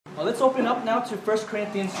Let's open up now to 1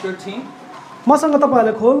 Corinthians 13. मसँग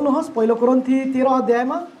तपाईहरुले खोल्नुहोस् पहिलो कोरिन्थी 13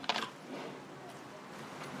 अध्यायमा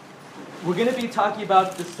We're going to be talking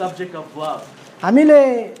about the subject of love. हामीले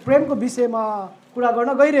प्रेमको विषयमा कुरा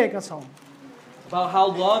गर्न गइरहेका छौं. About how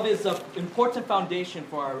love is an important foundation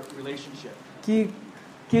for our relationship.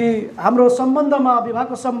 कि हाम्रो सम्बन्धमा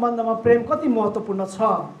विवाहको सम्बन्धमा प्रेम कति महत्त्वपूर्ण छ.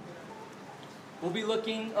 We'll be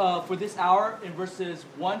looking for this hour in verses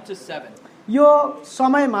 1 to 7. यो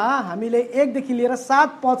समयमा हामीले 1 देखि लिएर 7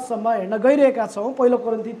 पदसम्म हेर्न गइरहेका छौं. पहिलो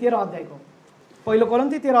कोरिन्थी 13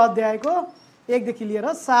 अध्यायको 1 देखि लिएर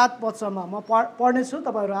 7 पदसम्म म पढ्ने छु.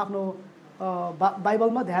 तपाईहरु आफ्नो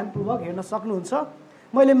बाइबलमा ध्यानपूर्वक हेर्न सक्नुहुन्छ.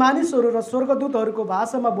 मैले मानिसहरू र स्वर्गदूतहरूको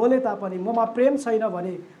भाषामा बोले तापनि ममा प्रेम छैन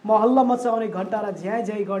भने म हल्ला मचाउने घण्टा र झ्याइ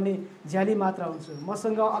झ्याइ गर्ने झ्याली मात्र हुन्छु.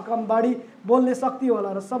 मसँग अकमबाडी बोल्ने शक्ति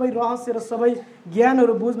होला र सबै रहस्य र सबै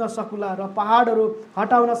ज्ञानहरू बुझ्न सकुला र पहाडहरू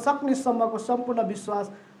हटाउन सक्ने सम्मको सम्पूर्ण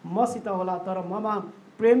विश्वास मसित होला, तर ममा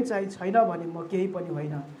प्रेम चाहिँ छैन भने म केही पनि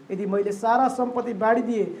होइन. यदि मैले सारा सम्पत्ति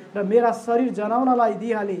बाँडिदिए र मेरा शरीर जनाउनलाई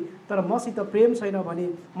दिइहाले तर मसित प्रेम छैन भने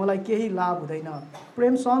मलाई केही लाभ हुँदैन.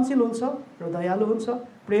 प्रेम सहनशील हुन्छ र दयालु हुन्छ.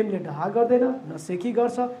 प्रेमले ढहा गर्दैन, न सेखी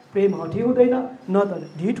गर्छ. प्रेम हठी हुँदैन, न त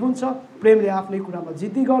ढिठ हुन्छ. प्रेमले आफ्नै कुरामा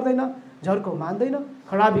जिद्दी गर्दैन, झर्को मान्दैन,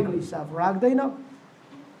 खराबीको हिसाब राख्दैन.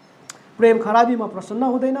 प्रेम खराबीमा प्रसन्न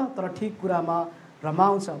हुँदैन तर ठिक कुरामा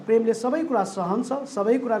रमाउँछ. प्रेमले सबै कुरा सहन्छ,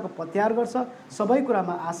 सबै कुराको पत्यार गर्छ, सबै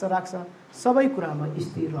कुरामा आशा राख्छ, सबै कुरामा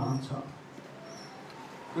स्थिर रहन्छ.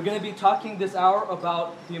 We're going to be talking this hour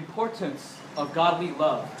about the importance of godly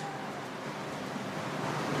love.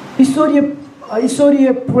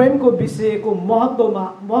 ईश्वरीय प्रेमको विषयको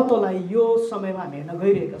महत्त्वलाई यो समयमा हामी हेर्न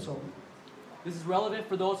गइरहेका छौं. This is relevant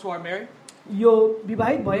for those who are married. यो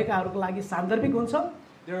विवाहित भएकाहरूको लागि सान्दर्भिक हुन्छ.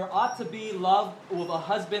 There ought to be love with a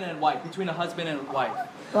husband and wife, between a husband and wife.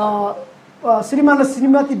 श्रीमान र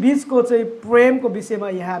श्रीमती बीचको चाहिँ प्रेमको विषयमा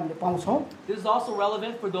यहाँ हामीले पाउँछौं. This is also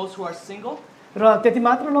relevant for those who are single. र त्यति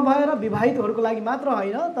मात्र नभएर विवाहितहरूको लागि मात्र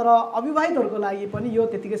होइन तर अविवाहितहरूको लागि पनि यो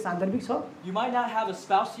त्यतिकै सान्दर्भिक छ. You might not have a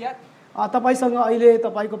spouse yet. तपाईसँग अहिले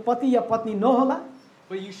तपाईको पति या पत्नी नहोला.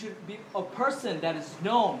 But you should be a person that is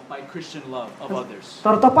known by Christian love of others.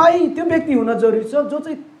 तर तपाई त्यो व्यक्ति हुन जरुरी छ जो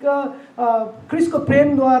चाहिँ ख्रीष्टको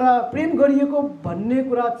प्रेमद्वारा प्रेम गरिएको भन्ने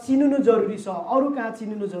कुरा चिनिनु जरुरी छ. अरु कहाँ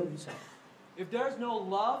चिनिनु जरुरी छ. If there is no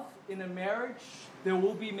love in a marriage, there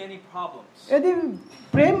will be many problems.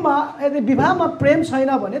 यदि विवाहमा प्रेम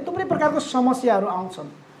छैन भने थुप्रै प्रकारको समस्याहरू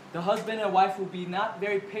आउँछन्. The husband and wife will be not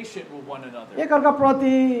very patient with one another.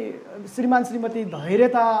 एकअर्काप्रति श्रीमान श्रीमती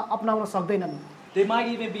धैर्यता अपनाउन सक्दैनन्. They might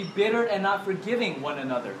even be bitter and not forgiving one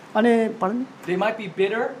another. अनि पढ्नु. They might be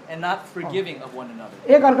bitter and not forgiving of one another.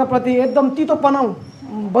 एकअर्काप्रति एकदम तितोपना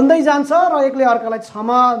बन्दै जान्छ र एकले अर्कालाई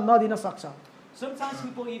क्षमा नदिन सक्छ. Sometimes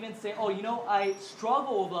people even say, "Oh, you know, I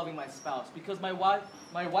struggle with loving my spouse because my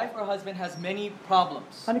wife or husband has many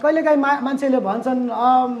problems." अनि कहिलेकाहीँ मान्छेले भन्छन्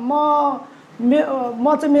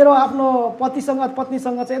म चाहिँ मेरो आफ्नो पतिसँग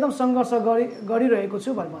पत्नीसँग चाहिँ एकदम सङ्घर्ष गरिरहेको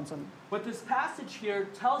छु भनेर भन्छन्. But this passage here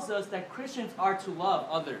tells us that Christians are to love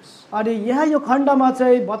others. अनि यहाँ यो खण्डमा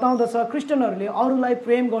चाहिँ बताउँदछ क्रिस्चियनहरूले अरूलाई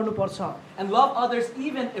प्रेम गर्नुपर्छ. And love others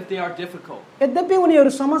even if they are difficult. यद्यपि उनीहरू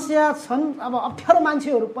समस्या छन्, अब अप्ठ्यारो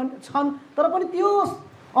मान्छेहरू पनि छन्, तर पनि त्यो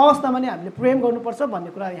अवस्थामा नि हामीले प्रेम गर्नुपर्छ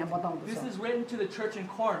भन्ने कुरा यहाँ बताउँदछ. This is written to the church in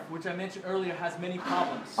Corinth, which I mentioned earlier, has many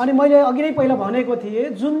problems. अनि मैले अघि नै पहिला भनेको थिएँ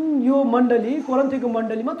जुन यो मण्डली कोरिन्थीको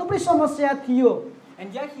मण्डलीमा थुप्रै समस्या थियो.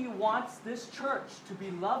 And yet he wants this church to be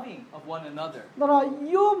loving of one another. तर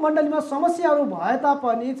यो मण्डलीमा समस्याहरू भए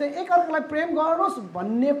तापनि चाहिँ एकअर्कालाई प्रेम गर्नुहोस्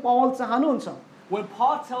भन्ने पौल चाहनुहुन्छ. When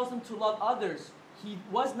Paul tells them to love others, he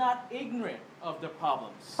was not ignorant of the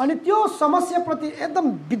problems. अनि त्यो समस्याप्रति एकदम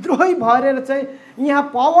विद्रोही भएर चाहिँ यहाँ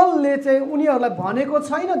पौलले चाहिँ उनीहरूलाई भनेको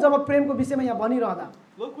छैन जब प्रेमको विषयमा यहाँ भनिरहँदा.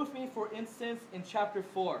 Look with me for instance in chapter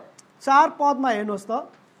 4. 4 पदमा हेर्नुहोस् त.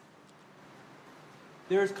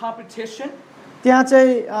 There is competition. त्यहाँ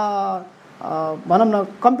चाहिँ भनौँ न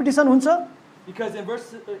कम्पिटिसन हुन्छ. Because in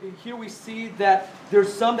verse here we see that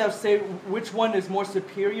there's some that say which one is more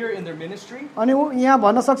superior in their ministry. अनि यहाँ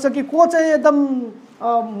भन्न सक्छ कि को चाहिँ एकदम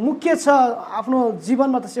मुख्य छ आफ्नो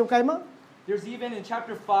जीवनमा त सेवकाईमा. There's even in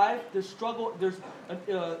chapter 5 there's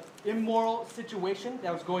an immoral situation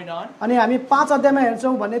that was going on. अनि हामी 5 अध्यायमा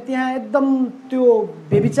हेर्छौं भने त्यहाँ एकदम त्यो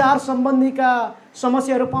व्यभिचार सम्बन्धीका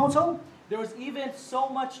समस्याहरू पाउँछौं. There was even so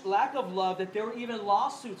much lack of love that there were even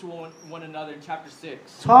lawsuits with one another in chapter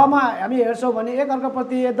 6. 6 मा हामी हेर्छौं भने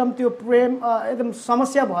एकअर्काप्रति एकदम त्यो प्रेम एकदम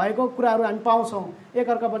समस्या भएको कुराहरू हामी पाउँछौं.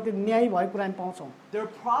 एकअर्काप्रति न्याय भएको कुरा हामी पाउँछौं. Their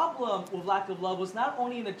problem with lack of love was not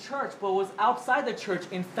only in the church but was outside the church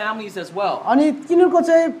in families as well. अनि तिनीहरुको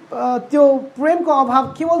चाहिँ त्यो प्रेमको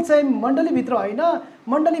अभाव केवल चाहिँ मण्डली भित्र हैन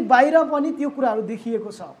मण्डली बाहिर पनि त्यो कुराहरू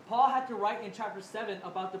देखिएको छ। Paul had to write in chapter 7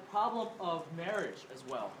 about the problem of marriage as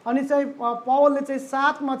well. अनि चाहिँ पौलले चाहिँ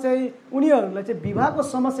 7 मा चाहिँ उनीहरूलाई चाहिँ विवाहको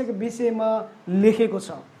समस्याको विषयमा लेखेको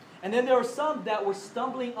छ। And then there were some that were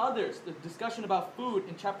stumbling others. The discussion about food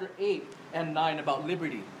in chapter 8 and 9 about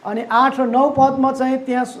liberty. अनि 8 र 9 पदमा चाहिँ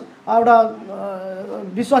त्यहाँ एउटा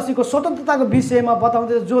विश्वासीको स्वतन्त्रताको विषयमा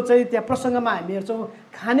बताउँदै जो चाहिँ त्यहाँ प्रसङ्गमा हामी हेर्छौँ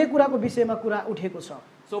खानेकुराको विषयमा कुरा उठेको छ।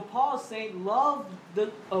 So Paul is saying, love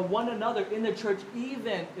one another in the church,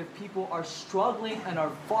 even if people are struggling and are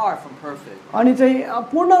far from perfect. अनि चाहिँ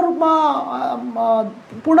पूर्ण रूपमा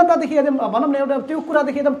पूर्णतादेखि एकदम भनौँ न एउटा त्यो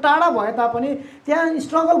कुरादेखि एकदम टाढा भए तापनि त्यहाँ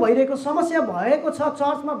स्ट्रगल भइरहेको समस्या भएको छ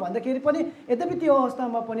चर्चमा भन्दाखेरि पनि यद्यपि त्यो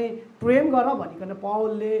अवस्थामा पनि प्रेम गर भनिकन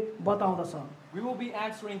पौलले बताउँदछ। We will be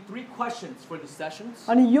answering 3 questions for the sessions.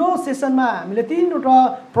 अनि यो सेसनमा हामीले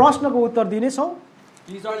 3वटा प्रश्नको उत्तर दिनेछौँ।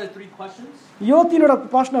 These are the 3 questions. यो 3वटा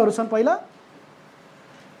प्रश्नहरू छन्। पहिला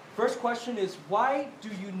First question is, why do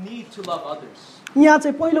you need to love others? यहाँ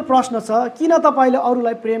चाहिँ पहिलो प्रश्न छ, किन तपाईले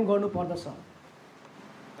अरूलाई प्रेम गर्नु पर्दछ?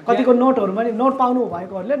 कतिको नोटहरुमा नि नोट पाउनु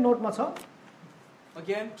भएकोहरुले नोटमा छ।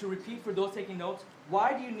 Again, to repeat for those taking notes,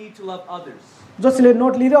 why do you need to love others? जसले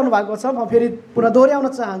नोट लिइरहनु भएको छ म फेरि पुनः दोहोर्याउन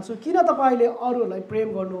चाहन्छु, किन तपाईले अरूलाई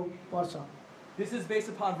प्रेम गर्नु पर्छ? This is based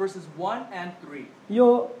upon verses 1 and 3.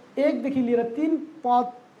 यो 1 देखि लिएर 3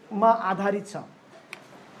 पदमा आधारित छ।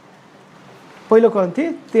 पहिलो कोरिन्थी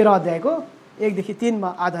 13 अध्यायको 1 देखि 3 मा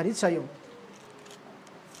आधारित छ यो।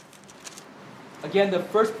 Again, the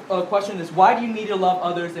first question is, why do you need to love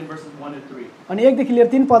others in verses 1 and 3? अनि 1 देखि लिएर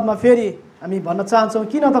 3 पदमा फेरि हामी भन्न चाहन्छौँ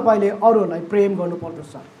किन तपाईले अरूलाई प्रेम गर्नु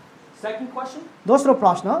पर्दछ? Second question, दोस्रो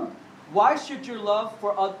प्रश्न, what should your love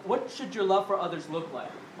for others look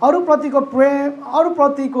like? अरूप्रतिको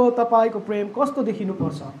तपाईको प्रेम कस्तो देखिनु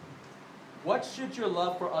पर्छ? What should your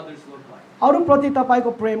love for others look like? अरूप्रति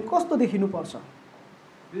तपाईको प्रेम कस्तो देखिनु पर्छ?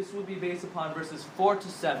 This will be based upon verses 4 to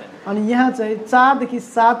 7. अनि यहाँ चाहिँ 4 देखि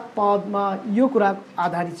 7 पदमा यो कुरा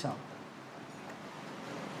आधारित छ।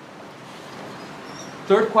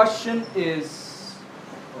 Third question is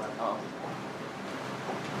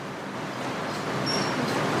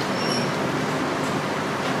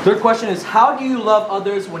how do you love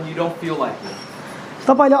others when you don't feel like it?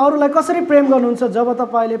 तपाईले अरूलाई कसरी प्रेम गर्नुहुन्छ जब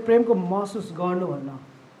तपाईले प्रेमको महसुस गर्नुहुन्न?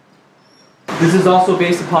 This is also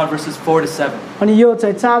based upon verses 4 to 7. अनि यो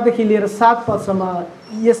चाहिँ 4 देखि लिएर 7 पदसम्म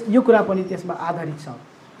यो कुरा पनि त्यसमा आधारित छ।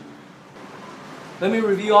 Let me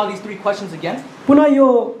review all these 3 questions again. पुनः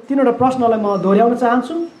यो 3वटा प्रश्नलाई म दोहोर्याउन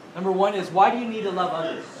चाहन्छु। Number 1 is, why do you need to love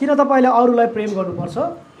others? किन तपाईले अरूलाई प्रेम गर्नुपर्छ?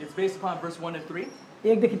 It's based upon verse 1 and 3.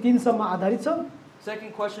 1 देखि 3 सम्म आधारित छ।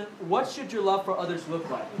 Second question, what should your love for others look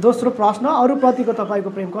like? दोस्रो प्रश्न, अरूप्रतिको तपाईको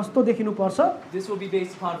प्रेम कस्तो देखिनु पर्छ? This will be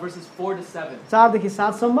based upon verses 4 to 7. 4 देखि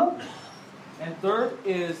 7 सम्म। And third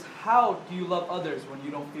is, how do you love others when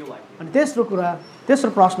you don't feel like it? अनि तेस्रो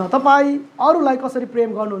प्रश्न, तपाई अरूलाई कसरी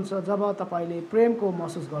प्रेम गर्नुहुन्छ जब तपाईले प्रेमको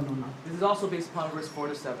महसुस गर्नुहुन्न? This is also based upon verse 4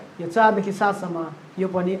 to 7. यो 4 देखि 7 सम्म यो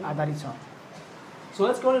पनि आधारित छ। So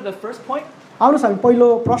let's go to the first point. आउनुस् हामी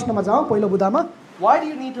पहिलो प्रश्नमा जाउँ, पहिलो बुदामा। Why do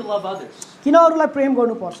you need to love others? किन अरूलाई प्रेम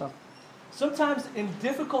गर्नुपर्छ? Sometimes in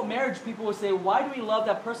difficult marriage, people will say, why do we love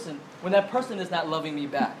that person when that person is not loving me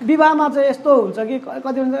back? विवाहमा चाहिँ यस्तो हुन्छ कि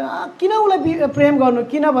कति हुन्छ किन उलाई प्रेम गर्नु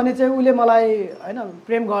किनभने चाहिँ उले मलाई हैन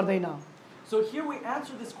प्रेम गर्दैन। So here we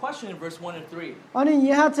answer this question in verse 1 and 3. अनि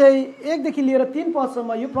यहाँ चाहिँ 1 देखि लिएर 3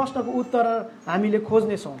 पदसम्म यो प्रश्नको उत्तर हामीले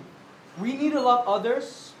खोज्ने छौँ। We need to love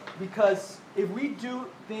others because if we do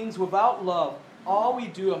things without love, all we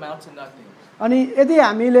do amounts to nothing. अनि यदि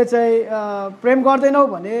हामीले चाहिँ प्रेम गर्दैनौँ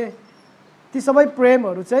भने ती सबै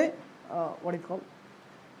प्रेमहरू चाहिँ what it called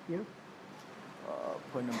here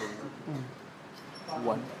Point number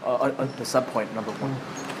 1. The sub point number 1.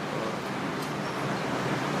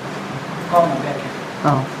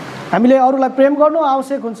 हामीले अरूलाई प्रेम गर्नु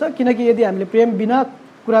आवश्यक हुन्छ किनकि यदि हामीले प्रेम बिना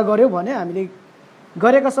कुरा गर्यौँ भने हामीले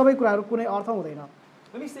गरेका सबै कुराहरू कुनै अर्थ हुँदैन।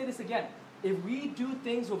 Let me say this again. If we do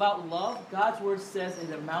things without love, God's word says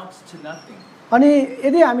it amounts to nothing. अनि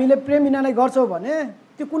यदि हामीले प्रेम बिनाले गर्छौँ भने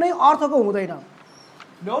त्यो कुनै अर्थको हुँदैन।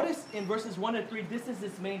 Notice in verses 1 and 3, this is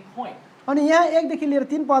its main point. अनि यहाँ 1 देखि लिएर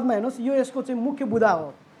 3 पदमा हेर्नुस् यो यसको चाहिँ मुख्य बुदा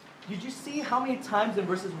हो। Did you see how many times in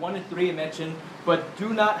verses 1 and 3 it mentioned, but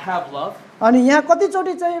do not have love? अनि यहाँ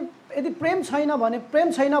कतिचोटि चाहिँ यदि प्रेम छैन भने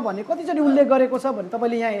कतिचोटि उल्लेख गरेको छ भने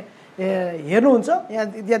तपाईले यहाँ हेर्नुहुन्छ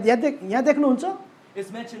यहाँ देख्नुहुन्छ It's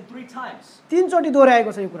mentioned 3 times. 3 चोटि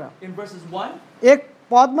दोहोऱ्याएको छ यो कुरा। In verses 1, 1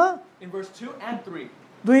 पदमा, in verse 2 and 3.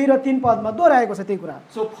 2 र 3 पदमा दोहोऱ्याएको छ त्यही कुरा।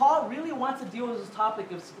 So Paul really wants to deal with this topic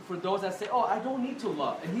for those that say, oh, I don't need to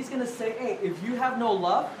love. And he's going to say, hey, if you have no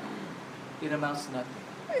love, it amounts to nothing.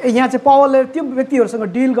 यहाँ चाहिँ पवलले त्यो व्यक्तिहरूसँग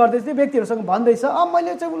deal गर्दैछ, त्यो व्यक्तिहरूसँग भन्दैछ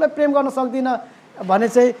मैले चाहिँ उसलाई प्रेम गर्न सक्दिनँ भने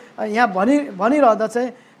चाहिँ यहाँ भनिरहँदा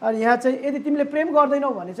चाहिँ यहाँ चाहिँ यदि तिमीले प्रेम गर्दैनौ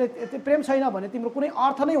भने चाहिँ त्यो प्रेम छैन भने तिम्रो कुनै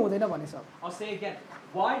अर्थ नै हुँदैन भनेछ। I'll say again,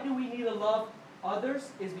 why do we need to love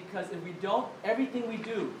others is because if we don't, everything we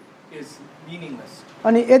do is meaningless.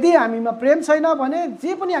 अनि यदि हामीमा प्रेम छैन भने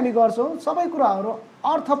जे पनि हामी गर्छौँ सबै कुराहरू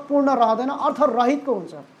अर्थपूर्ण रहँदैन, अर्थरहितको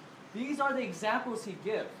हुन्छ। These are the examples he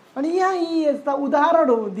gives. अनि यहाँ यी यस्ता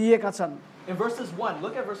उदाहरणहरू दिएका छन्। In verses 1,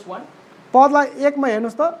 look at verse 1. पदलाई 1 मा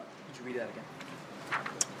हेर्नुस् त। Could you read that again?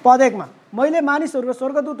 पद 1 मा मैले मानिसहरू र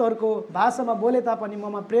स्वर्गदूतहरूको भाषामा बोले तापनि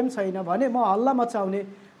ममा प्रेम छैन भने म हल्ला मचाउने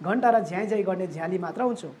घण्टा र झ्याइझ्याइ गर्ने झ्याली मात्र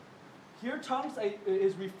हुन्छु। Here tongues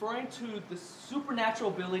is referring to the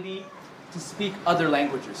supernatural ability to speak other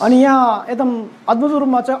languages. अनि यहाँ एकदम अद्भुत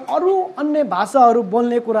रूपमा चाहिँ अरू अन्य भाषाहरू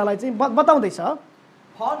बोल्ने कुरालाई चाहिँ बताउँदैछ।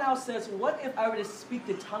 Paul now says, what if I were to speak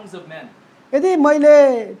the tongues of men? यदि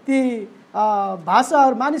मैले ती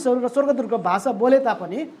भाषाहरू मानिसहरू र स्वर्गदूतको भाषा बोले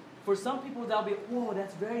तापनि For some people that'll be, whoa,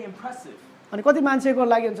 that's very impressive. अनि कति मान्छेको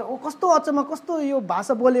लागि हुन्छ ओ कस्तो अचम्म कस्तो यो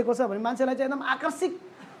भाषा बोलेको छ भने मान्छेलाई चाहिँ एकदम आकर्षित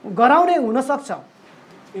गराउने हुन सक्छ।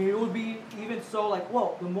 It would be even so like,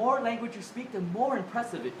 whoa, the more language you speak, the more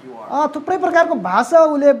impressive you are. थुप्रै प्रकारको भाषा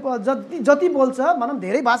उसले जति बोल्छ भनौँ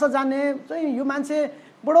धेरै भाषा जान्ने चाहिँ यो मान्छे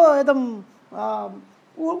बडो एकदम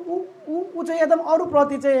ऊ चाहिँ एकदम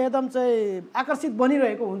अरूप्रति चाहिँ एकदम चाहिँ आकर्षित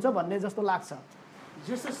बनिरहेको हुन्छ भन्ने जस्तो लाग्छ।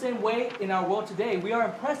 Just the same way in our world today, we are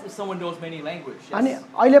impressed if someone knows many languages. अनि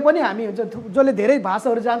अहिले पनि हामी हुन्छ जसले धेरै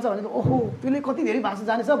भाषाहरू जान्छ भने ओहो त्यसले कति धेरै भाषा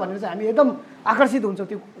जानेछ भनेर चाहिँ हामी एकदम आकर्षित हुन्छौँ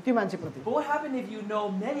त्यो मान्छेप्रति। But what happens if you know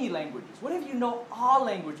many languages? What if you know all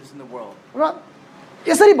languages in the world? र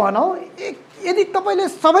यसरी भनौँ यदि तपाईँले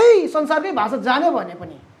सबै संसारकै भाषा जान्यो भने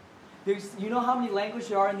पनि You know how many languages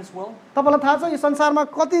there are in this world? तपाईँलाई थाहा छ यो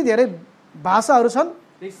संसारमा कति धेरै भाषाहरू छन्?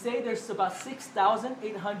 They say there's about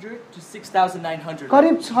 6,800 to 6,900.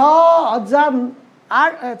 करिब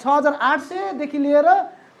 6,800 देखि लिएर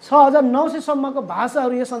 6,900 सम्मको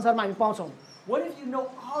भाषाहरू यो संसारमा हामी पाउँछौँ। What if you know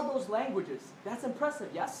all those languages? That's impressive,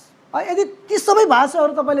 yes? यदि ती सबै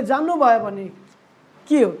भाषाहरू तपाईँले जान्नुभयो भने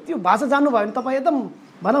के हो त्यो भाषा जान्नुभयो भने तपाईँ एकदम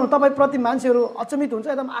भनौँ तपाईँप्रति मान्छेहरू अचम्मित हुन्छ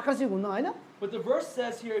एकदम आकर्षित हुन्न होइन। But the verse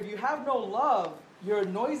says here, if you have no love, you're a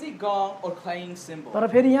noisy gong or clanging cymbal. तर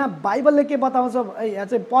फेरि यहाँ बाइबलले के बताउँछ यहाँ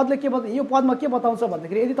चाहिँ पदले के यो पदमा के बताउँछ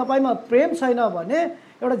भन्दाखेरि यदि तपाईँमा प्रेम छैन भने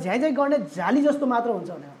एउटा झ्याइझ्याइ गर्ने झाली जस्तो मात्र हुन्छ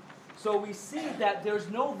भने। So we see that there's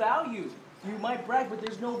no value. You might brag, but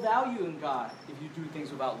there's no value in God if you do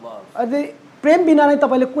things without love. यदि प्रेम बिना नै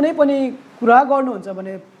तपाईँले कुनै पनि कुरा गर्नुहुन्छ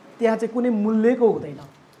भने त्यहाँ चाहिँ कुनै मूल्यको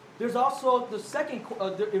हुँदैन। There's also the second,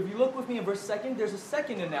 if you look with me in verse 2, there's a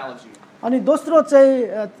second analogy. अनि दोस्रो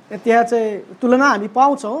चाहिँ त्यहाँ चाहिँ तुलना हामी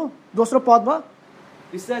पाउँछौँ दोस्रो पदमा।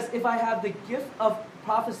 It says, if I have the gift of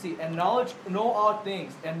prophecy and knowledge, know all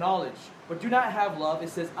things and knowledge, but do not have love, it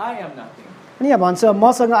says, I am nothing. अनि यहाँ भन्छ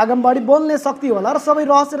मसँग आगमबाडी बोल्ने शक्ति होला र सबै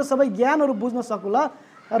रहस्य र सबै ज्ञानहरू बुझ्न सकुला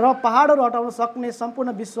र पहाडहरू हटाउन सक्ने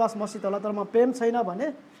सम्पूर्ण विश्वास मसित होला तर म प्रेम छैन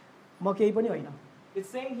भने म केही पनि होइन। It's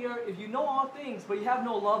saying here, if you know all things, but you have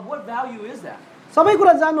no love, what value is that? सबै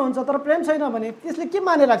कुरा जान्नुहुन्छ तर प्रेम छैन भने त्यसले के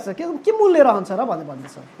माने राख्छ के मूल्य रहन्छ र भन्ने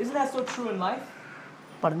भन्दछ। Isn't that so true in life?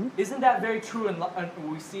 Pardon? Isn't that very true in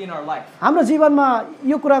we see in our life? हाम्रो जीवनमा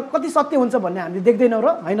यो कुरा कति सत्य हुन्छ भन्ने हामीले देख्दैनौँ र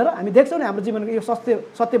हैन र हामी देख्छौँ नि हाम्रो जीवनमा यो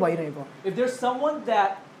सत्य भइरहेको। If there's someone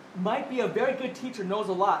that might be a very good teacher, knows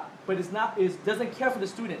a lot, but doesn't care for the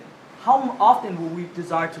student, how often will we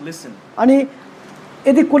desire to listen? अनि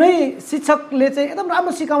यदि कुनै शिक्षकले चाहिँ एकदम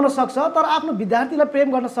राम्रो सिकाउन सक्छ तर आफ्नो विद्यार्थीलाई प्रेम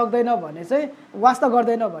गर्न सक्दैन भने चाहिँ वास्ता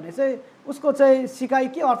गर्दैन भने चाहिँ उसको चाहिँ सिकाइ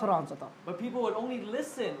के अर्थ रहन्छ त? But people would only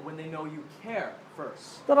listen when they know you care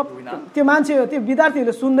first. तर त्यो मान्छे त्यो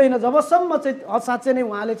विद्यार्थीहरूले सुन्दैन जबसम्म चाहिँ साँच्चै नै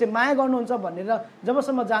उहाँले चाहिँ माया गर्नुहुन्छ भनेर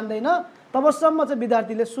जबसम्म जान्दैन तबसम्म चाहिँ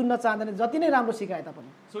विद्यार्थीले सुन्न चाहँदैन जति नै राम्रो सिकाए तापनि।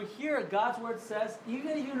 So here God's word says,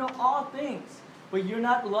 even if you know all things, but you're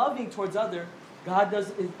not loving towards others, God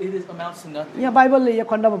does it amounts to nothing. यहाँ बाइबलले यो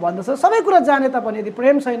खण्डमा भन्दछ सबै कुरा जाने तापनि यदि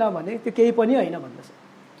प्रेम छैन भने त्यो केही पनि होइन भन्दछ।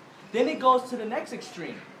 Then it goes to the next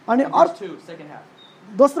extreme. अनि verse 2, second half.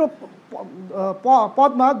 दोस्रो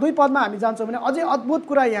पदमा दुई पदमा हामी जान्छौँ भने अझै अद्भुत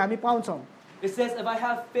कुरा यहाँ हामी पाउँछौँ। It says, if I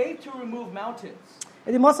have faith to remove mountains,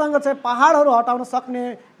 यदि मसँग चाहिँ पहाडहरू हटाउन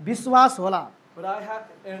सक्ने विश्वास होला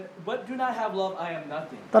but do not have love, I am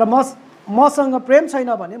nothing. तर मसँग प्रेम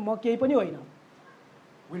छैन भने म केही पनि होइन।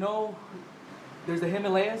 We know there's the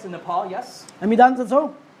Himalayas in Nepal, yes? हामी जान्छौँ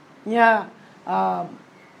यहाँ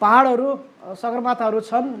पहाडहरू सगरमाथाहरू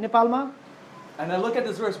छन् नेपालमा। And I look at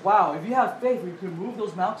this verse, wow, if you have faith, you can move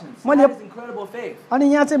those mountains. That is incredible faith. अनि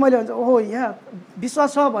यहाँ चाहिँ मैले भन्छ ओहो यहाँ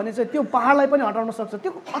विश्वास छ भने चाहिँ त्यो पहाडलाई पनि हटाउन सक्छ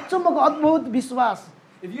त्यो अचम्मको अद्भुत विश्वास।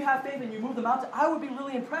 If you have faith and you move the mountain, I would be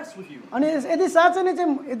really impressed with you. अनि यदि साँच्चै नै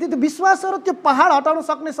चाहिँ यदि त्यो विश्वास छ र त्यो पहाड हटाउन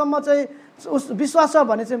सक्नेसम्म चाहिँ उस विश्वास छ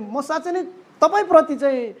भने चाहिँ म साँच्चै नै तपाईँप्रति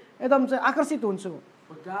चाहिँ एकदम चाहिँ आकर्षित हुन्छु।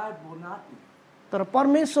 But God will not be. तर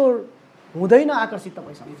परमेश्वर हुँदैन आकर्षित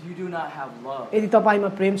तपाईँसँग If you do not have love. यदि तपाईँमा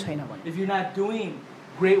प्रेम छैन भने। If you're not doing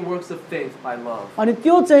great works of faith by love. अनि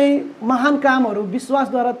त्यो चाहिँ महान कामहरू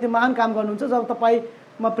विश्वासद्वारा त्यो महान काम गर्नुहुन्छ जब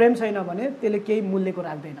तपाईँमा प्रेम छैन भने त्यसले केही मूल्यको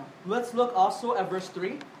राख्दैन। Let's look also at verse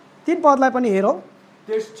 3. 3 पदलाई पनि हेरौँ।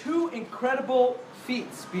 There's two incredible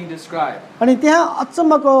feats being described. अनि त्यहाँ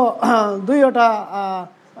अचम्मको दुईवटा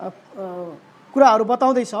कुराहरू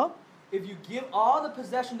बताउँदैछ। If you give all the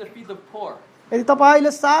possession to feed the poor. यदि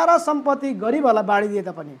तपाईँले सारा सम्पत्ति गरिबहरूलाई बाँडिदिए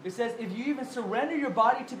तापनि It says if you even surrender your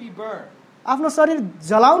body to be burned. आफ्नो शरीर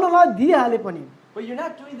जलाउनलाई दिइहाले पनि But you're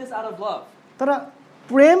not doing this out of love. तर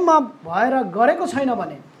प्रेममा भएर गरेको छैन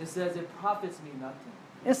भने It says it profits me nothing.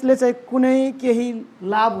 यसले चाहिँ कुनै केही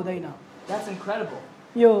लाभ हुँदैन। That's incredible.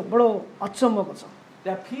 यो बडो अचम्मको छ।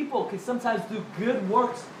 That people can sometimes do good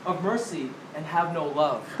works of mercy and have no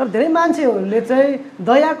love. तर धेरै मान्छेहरूले चाहिँ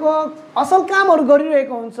दयाको असल कामहरू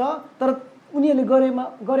गरिरहेको हुन्छ तर उनीहरूले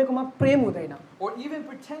गरेकोमा प्रेम हुँदैन। Or even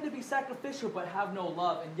pretend to be sacrificial but have no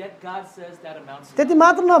love, and yet God says that amounts to त्यति nothing.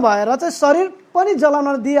 मात्र नभएर चाहिँ शरीर पनि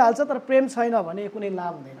जलाउन दिइहाल्छ तर प्रेम छैन भने कुनै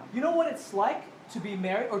लाभ हुँदैन। You know what it's like to be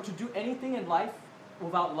married or to do anything in life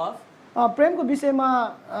without love? Premco विषयमा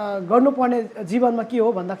गर्नुपर्ने जीवनमा के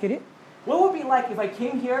हो भन्दाखेरि What would it be like if I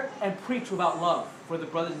came here and preached without love for the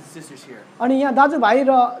brothers and sisters here? अनि यहाँ दाजुभाइ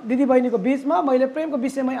र दिदीबहिनीको बिचमा मैले प्रेमको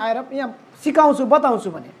विषयमै आएर यहाँ सिकाउँछु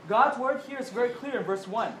बताउँछु भने God's word here is very clear in verse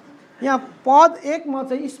 1. यहाँ पद 1 मा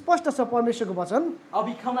चाहिँ स्पष्ट छ परमेश्वरको वचन। I'll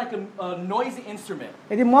become like a noisy instrument.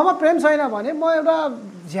 यदि ममा प्रेम छैन भने म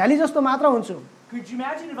एउटा झ्याली जस्तो मात्र हुन्छु। Could you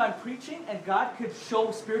imagine if I'm preaching and God could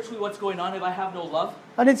show spiritually what's going on if I have no love?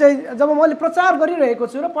 अनि चाहिँ जब मैले प्रचार गरिरहेको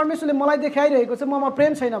छु र परमेश्वरले मलाई देखाइरहेको छ ममा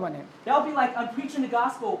प्रेम छैन भने That would be like I'm preaching the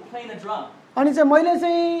gospel playing a drum. अनि चाहिँ मैले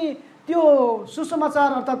चाहिँ त्यो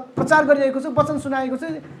सुसमाचार अर्थात् प्रचार गरिरहेको छु वचन सुनाएको छु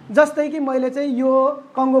जस्तै कि मैले चाहिँ यो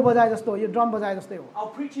कङ्गो बजाए जस्तो यो ड्रम बजाए जस्तै हो।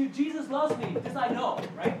 I'll preach you Jesus loves me. This I know,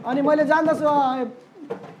 right? अनि मैले जान्दछु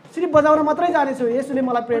सिर्फ बजाउन मात्रै जानेछु यसुले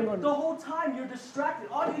मलाई प्रेम But गर्नु। the whole time you're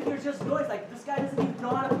distracted. All you hear is just noise. Like this guy doesn't even know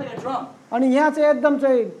how to play a drum. अनि यहाँ चाहिँ एकदम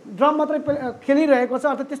चाहिँ ड्रम मात्रै खेलिरहेको छ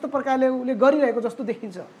अर्थात् त्यस्तो प्रकारले उसले गरिरहेको जस्तो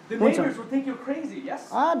देखिन्छ। The neighbors would think you're crazy.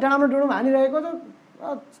 Yes. डाँडो डुडुम हानिरहेको छ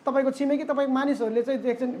तपाईको छिमेकी तपाईको मानिसहरूले चाहिँ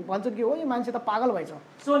देख्छन् भन्छन् कि हो यो मान्छे त पागल भएछ।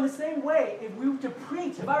 So in the same way, if we were to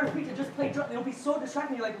preach, if I were to preach and just play drum, it'll be so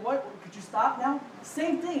distracting. You're like, what? Could you stop now?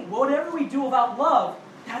 Same thing. Whatever we do without love,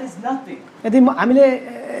 that is nothing. यदि हामीले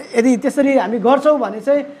यदि त्यसरी हामी गर्छौँ भने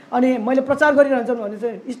चाहिँ अनि मैले प्रचार गरिरहन्छौँ भने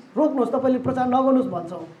चाहिँ रोक्नुहोस् तपाईँले प्रचार नगर्नुहोस्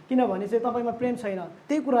भन्छौँ किनभने चाहिँ तपाईँमा प्रेम छैन।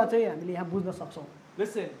 त्यही कुरा चाहिँ हामीले यहाँ बुझ्न सक्छौँ।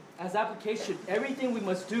 Listen, as application, everything we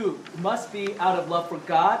must do must be out of love for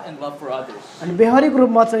God and love for others. अनि व्यवहारिक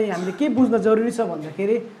रूपमा चाहिँ हामीले के बुझ्न जरुरी छ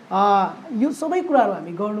भन्दाखेरि यो सबै कुराहरू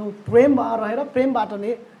हामी गर्नु प्रेममा रहेर प्रेमबाट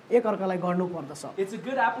नै एकअर्कालाई गर्नु पर्दछ। It's a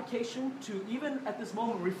good application to even at this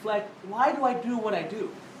moment reflect, why do I do what I do?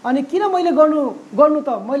 अनि किन मैले गर्नु त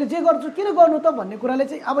मैले जे गर्छु किन गर्नु त भन्ने कुराले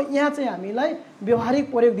चाहिँ अब यहाँ चाहिँ हामीलाई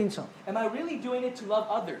व्यवहारिक प्रयोग दिन्छ। Am I really doing it to love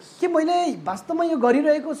others? के मैले वास्तवमा यो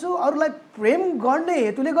गरिरहेको छु अरूलाई प्रेम गर्ने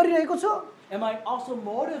हेतुले गरिरहेको छु? Am I also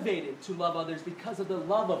motivated to love others because of the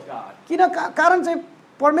love of God? किन कारण चाहिँ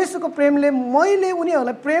परमेश्वरको प्रेमले मैले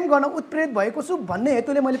उनीहरूलाई प्रेम गर्न उत्प्रेरित भएको छु भन्ने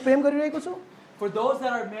हेतुले मैले प्रेम गरिरहेको छु। For those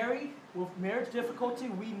that are married with marriage difficulty,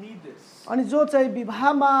 we need this. अनि जो चाहिँ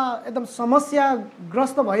विवाहमा एकदम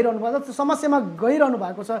समस्याग्रस्त भइरहनु भएको छ समस्यामा गइरहनु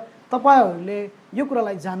भएको छ तपाईहरूले यो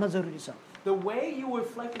कुरालाई जान्न जरुरी छ। The way you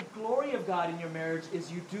reflect the glory of God in your marriage is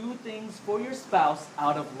you do things for your spouse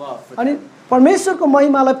out of love for अनि them. परमेश्वरको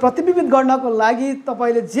महिमालाई प्रतिबिम्बित गर्नको लागि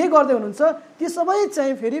तपाईले जे गर्दै हुनुहुन्छ त्यो सबै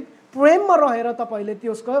चाहिँ फेरि प्रेममा रहेर तपाईले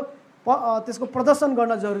त्यसको प्रदर्शन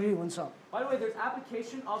गर्न जरुरी हुन्छ। By the way, there's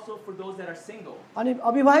application also for those that are single. अनि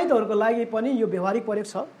अविवाहितहरूको लागि पनि यो व्यवहारिक प्रयोग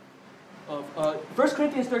छ। 1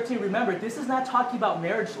 Corinthians 13, remember, this is not talking about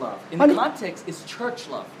marriage love. In the context, it's church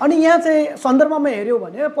love. अनि यहाँ चाहिँ सन्दर्भमा हेर्यो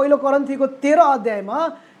भने पहिलो कोरिन्थीको 13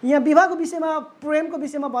 अध्यायमा यहाँ विवाहको विषयमा प्रेमको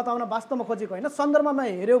विषयमा बताउन वास्तवमा खोजेको हैन सन्दर्भमा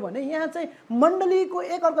हेर्यो भने यहाँ चाहिँ मण्डलीको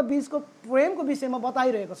एकअर्का बीचको प्रेमको विषयमा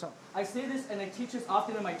बताइरहेको छ। I say this and I teach this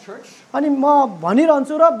often in my church. अनि म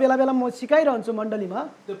भनिरहन्छु र बेला बेला म सिकाइरहन्छु मण्डलीमा।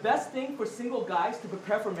 The best thing for single guys to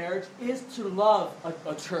prepare for marriage is to love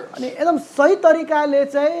a church. अनि एकदम सही तरिकाले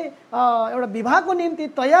चाहिँ एउटा विवाहको निम्ति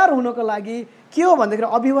तयार हुनको लागि के हो भन्दाखेरि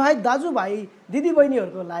अविवाहित दाजुभाइ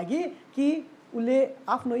दिदीबहिनीहरूको लागि कि उले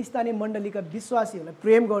आफ्नो स्थानीय मण्डलीका विश्वासीहरूलाई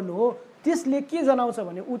प्रेम गर्नु हो त्यसले के जनाउँछ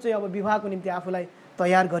भने उ चाहिँ अब विवाहको निम्ति आफूलाई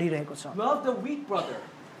तयार गरिरहेको छ। Love the weak brother.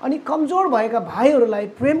 अनि कमजोर भएका भाइहरूलाई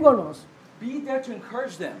प्रेम गर्नुहोस्, Be there to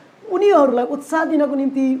encourage them. उनीहरूलाई उत्साह दिनको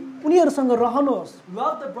निम्ति उनीहरूसँग रहनुहोस्।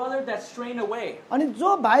 Love the brother that's straying away. अनि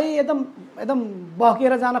जो भाइ एकदम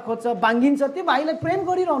बहकेर जान खोज्छ, बाङ्गिन्छ, त्यो भाइलाई प्रेम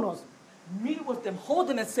गरिरहनुहोस्। Meet with them, hold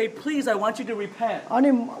them and say, please, I want you to repent. अनि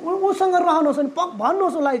उसँग रहनुहोस् अनि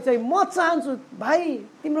भन्नुहोस् उसलाई चाहिँ म चाहन्छु भाइ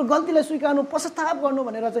तिम्रो गल्तीलाई स्वीकार्नु, पश्चाताप गर्नु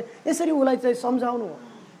भनेर चाहिँ यसरी उसलाई चाहिँ सम्झाउनु हो।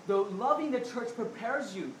 The loving the church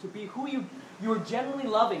prepares you to be who you are genuinely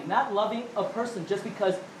loving, not loving a person just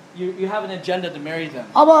because you have an agenda to marry them.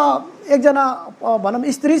 अब एकजना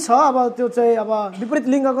भनौँ स्त्री छ, अब त्यो चाहिँ अब विपरीत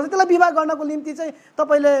लिङ्गको छ, त्यसलाई विवाह गर्नको निम्ति चाहिँ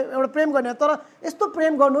तपाईँले एउटा प्रेम गर्ने, तर यस्तो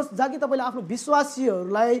प्रेम गर्नुहोस् जहाँ कि तपाईँले आफ्नो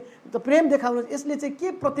विश्वासीहरूलाई त प्रेम देखाउनुहोस्। यसले चाहिँ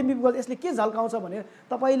के प्रतिबिम्ब गर्छ, यसले के झल्काउँछ भने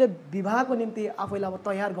तपाईँले विवाहको निम्ति आफैलाई अब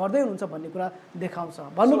तयार गर्दै हुनुहुन्छ भन्ने कुरा देखाउँछ।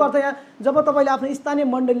 भन्नुको अर्थ यहाँ जब तपाईँले आफ्नो स्थानीय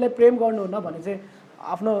मण्डलीलाई प्रेम गर्नुहुन्न भने चाहिँ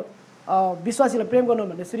आफ्नो विश्वासीलाई प्रेम गर्नु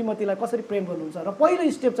भने श्रीमतीलाई कसरी प्रेम गर्नुहुन्छ, र पहिलो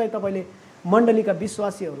स्टेप चाहिँ तपाईँले मण्डलीका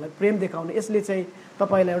विश्वासीहरूलाई प्रेम देखाउने। यसले चाहिँ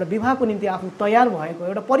तपाईँलाई एउटा विवाहको निम्ति आफ्नो तयार भएको,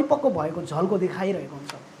 एउटा परिपक्व भएको झल्को देखाइरहेको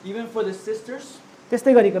हुन्छ। Even for the sisters,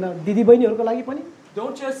 त्यस्तै गरिकन दिदीबहिनीहरूको लागि पनि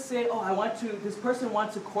don't just say, oh, this person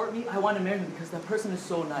wants to court me, I want to marry him because that person is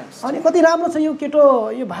so nice. अनि कति राम्रो छ यो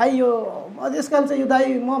केटो, यो भाइ, यो यसकाल चाहिँ यो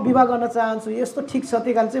दाइ म विवाह गर्न चाहन्छु, यस्तो ठिक छ,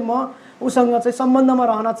 त्यही कारण चाहिँ म उसँग चाहिँ सम्बन्धमा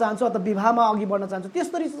रहन चाहन्छु अथवा विवाहमा अघि बढ्न चाहन्छु,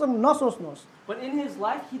 त्यसरी चाहिँ नसोच्नुहोस्। But in his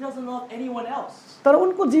life, he doesn't love anyone else. तर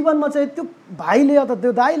उनको जीवनमा चाहिँ त्यो भाइले अथवा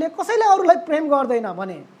त्यो दाइले कसैले अरूलाई प्रेम गर्दैन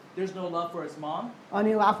भने There's no love for his mom.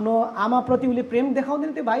 अनि आफ्नो आमाप्रति उसले प्रेम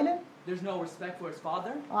देखाउँदैन, त्यो भाइले There's no respect for his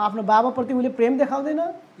father. आफ्नो बाबाप्रति उसले प्रेम देखाउँदैन।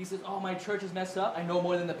 He says, oh, my church is messed up, I know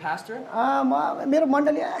more than the pastor. मेरो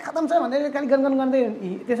मण्डली खतम छ भनेर खालि गनगन गर्दै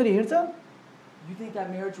त्यसरी हिँड्छ। You think that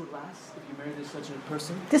marriage would last if you married such a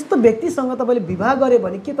person? त्यस्तो व्यक्तिसँग तपाईँले विवाह गरे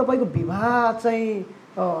भने के तपाईँको विवाह चाहिँ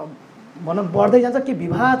भनौँ बढ्दै जान्छ कि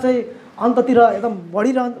विवाह चाहिँ अन्ततिर एकदम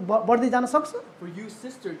बढ्दै जान सक्छ? For you,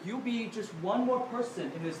 sister, you be just one more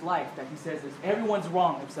person in his life that he says is everyone's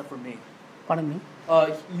wrong except for me. Pardon me?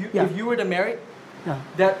 If you were to marry,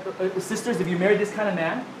 sisters, if you marry this kind of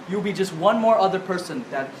man, you'll be just one more other person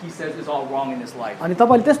that he says is all wrong in his life. अनि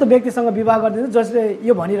तपाईँले त्यस्तो व्यक्तिसँग विवाह गरिदिनु जसले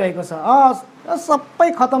यो भनिरहेको छ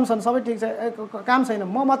सबै खतम छन्, सबै ठिक छ, काम छैन,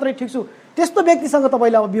 म मात्रै ठिक छु, त्यस्तो व्यक्तिसँग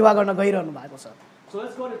तपाईँले अब विवाह गर्न गइरहनु भएको छ। So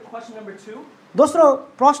let's go to question number 2.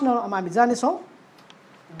 दोस्रो प्रश्नमा हामी जानेछौँ,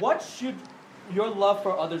 what should your love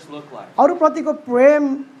for others look like?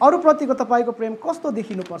 अरूप्रतिको तपाईँको प्रेम कस्तो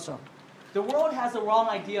देखिनुपर्छ? The world has a wrong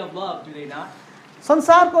idea of love, do they not?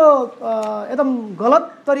 संसारको एकदम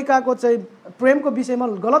गलत तरिकाको चाहिँ प्रेमको विषयमा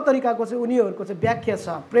गलत तरिकाको चाहिँ उनीहरूको चाहिँ व्याख्या छ।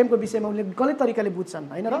 प्रेमको विषयमा उनीले गलत तरिकाले बुझ्छन्,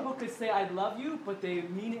 हैन र? People could say I love you, but they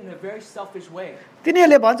mean it in a very selfish way.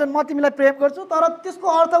 तिनीहरूले भन्छन् म तिमीलाई प्रेम गर्छु, तर त्यसको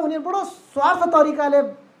अर्थ उनीहरू बडो स्वार्थ तरिकाले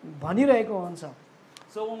भनिरहेको हुन्छ।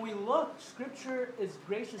 So when we look, Scripture is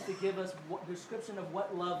gracious to give us a description of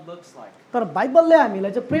what love looks like. तर बाइबलले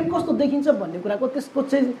हामीलाई चाहिँ प्रेम कस्तो देखिन्छ भन्ने कुराको त्यसको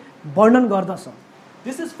चाहिँ वर्णन गर्दछ।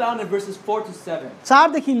 This is found in verses 4 to 7.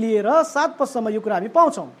 4 देखि लिएर 7 पदसम्म यो कुरा हामी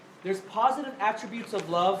पाउँछौँ। There's positive attributes of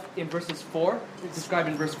love in verses 4, described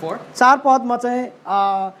in verse 4. 4 पदमा चाहिँ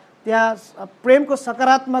त्यहाँ प्रेमको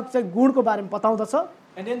सकारात्मक चाहिँ गुणको बारेमा बताउँदछ।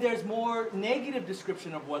 And then there's more negative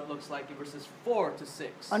description of what looks like in verses 4 to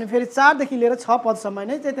 6. अनि फेरि 4 देखि लिएर 6 पदसम्म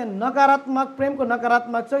नै चाहिँ त्यहाँ नकारात्मक प्रेमको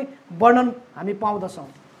नकारात्मक चाहिँ वर्णन हामी पाउँदछौँ।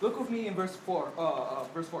 Look with me in verse 4.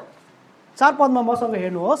 4 पदमा मसँग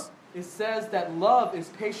हेर्नुहोस्। It says that love is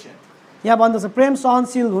patient. यहाँ भन्दछ प्रेम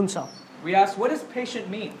सहनशील हुन्छ। We ask, what does patient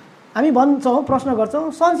mean? हामी भन्छौँ, प्रश्न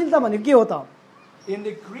गर्छौँ, सहनशीलता भनेको के हो त? In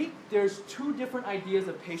the Greek, there's two different ideas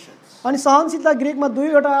of patience. अनि सहनशीलता ग्रीकमा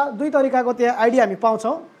दुई तरिकाको त्यहाँ आइडिया हामी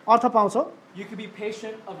पाउँछौँ, अर्थ पाउँछौँ। You can be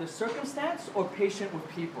patient of the circumstance or patient with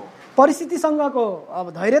people. परिस्थितिसँगको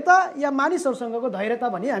अब धैर्यता या मानिसहरूसँगको धैर्यता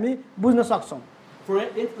भनी हामी बुझ्न सक्छौँ।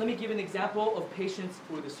 Let me give an example of patience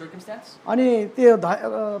with the circumstance. अनि त्यो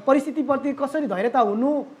परिस्थितिप्रति कसरी धैर्यता हुनु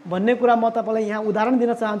भन्ने कुरा म तपाईलाई यहाँ उदाहरण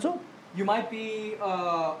दिन चाहन्छु। You might be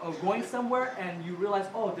going somewhere and you realize,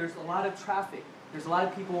 oh, there's a lot of traffic. There's a lot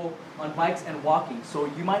of people on bikes and walking. So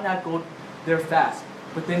you might not go there fast,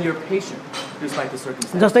 but then you're patient despite the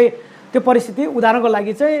circumstance. जस्तै त्यो परिस्थिति उदाहरणको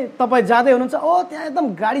लागि चाहिँ तपाई जाँदै हुनुहुन्छ, ओ त्यहाँ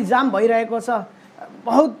एकदम गाडी जाम भइरहेको छ,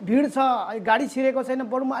 बहुत भिड छ, गाडी छिरेको छैन,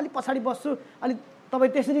 बरु म अलि पछाडी बस्छु, अनि तपाई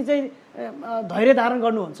त्यसरी चाहिँ धैर्य धारण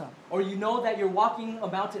गर्नुहुन्छ। Or you know that you're walking a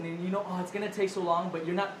mountain and you know, oh, it's going to take so long, but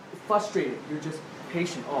you're not frustrated. You're just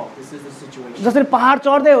patient. Oh, this is the situation. जसरी पहाड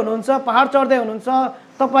चढ्दै हुनुहुन्छ,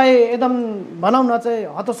 तपाई एकदम भनौं न चाहिँ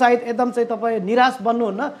हतोत्साहित एकदम चाहिँ तपाई निराश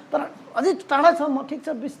बन्नुहुन्न, तर अझै टाढा छ, म ठीक छ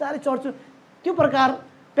बिस्तारै चढ्छु। त्यो प्रकार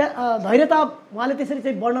धैर्यता उहाँले त्यसरी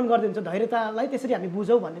चाहिँ वर्णन गर्दै हुन्छ। धैर्यतालाई त्यसरी हामी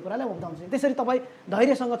बुझौँ भन्ने कुरालाई बताउँछ। त्यसरी तपाई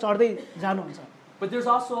धैर्यसँग चढ्दै जानुहुन्छ। But there's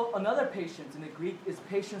also another patience in the Greek is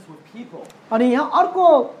patience with people. अनि यहाँ अर्को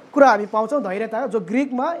कुरा हामी पाउँछौँ धैर्यता जो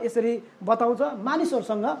ग्रिकमा यसरी बताउँछ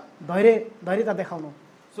मानिसहरूसँग धैर्यता देखाउनु.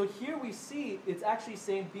 So here we see it's actually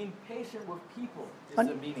saying being patient with people is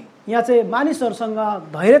the meaning. यहाँ चाहिँ मानिसहरूसँग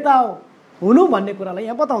धैर्यता हुनु भन्ने कुरालाई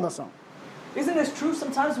यहाँ बताउँदछ. Isn't this true?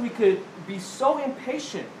 Sometimes we could be so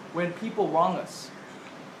impatient when people wrong us.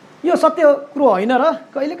 यो सत्य कुरो होइन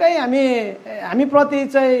र कहिलेकाहीँ हामीप्रति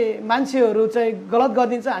चाहिँ मान्छेहरू चाहिँ गलत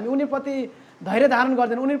गरिदिन्छ हामी उनीप्रति धैर्य धारण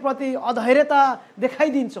गर्दैन उनीप्रति अधैर्यता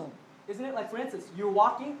देखाइदिन्छौँ. Isn't it like, for instance, you're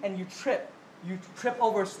walking and you trip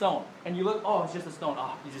over a stone and you look, oh, it's just a stone,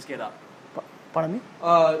 you just get up. Pardon me?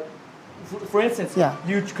 For instance, yeah.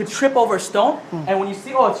 You could trip over a stone and when you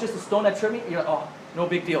see, oh, it's just a stone that tripped me, you're like, oh, no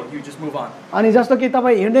big deal, you just move on. अनि जस्तो कि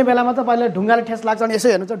तपाईँ हिँड्ने बेलामा तपाईँलाई ढुङ्गाले ठेस लाग्छ अनि यसो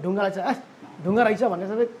हेर्नुहुन्छ ढुङ्गालाई चाहिँ ढुङ्गा रहेछ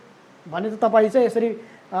भने चाहिँ तपाईँ चाहिँ यसरी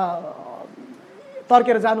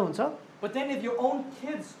तर्केर जानुहुन्छ. But then if your own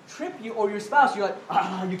kids trip you or your spouse, you're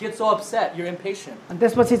like, you get so upset, you're impatient. अनि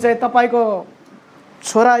त्यसपछि चाहिँ तपाईँको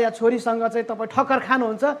छोरा या छोरीसँग चाहिँ तपाईँ ठक्कर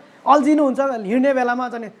खानुहुन्छ अल्झिनुहुन्छ हिँड्ने बेलामा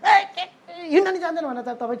चाहिँ हिँड्न नि जान्दैन भनेर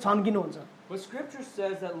चाहिँ तपाईँ छन्किनुहुन्छ. But scripture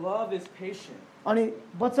says that love is patient. अनि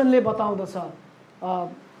वचनले बताउँदछ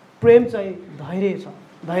प्रेम चाहिँ धैर्य छ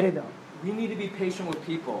धैर्य the. We need to be patient with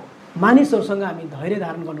people. मानिसहरूसँग हामी धैर्य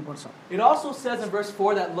धारण गर्नुपर्छ. It also says in verse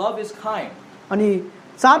 4 that love is kind. अनि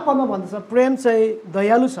 4 पदमा भन्दछ प्रेम चाहिँ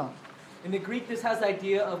दयालु छ. In the Greek, this has the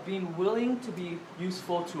idea of being willing to be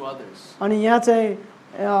useful to others. अनि यहाँ चाहिँ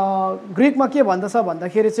ग्रिकमा के भन्दछ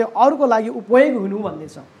भन्दाखेरि चाहिँ अरूको लागि उपयोगी हुनु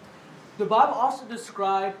भन्दैछ. The Bible also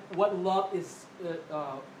describe what love is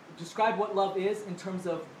in terms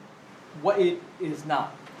of what it is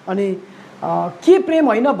not. अनि के प्रेम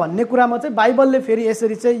होइन भन्ने कुरामा चाहिँ बाइबलले फेरि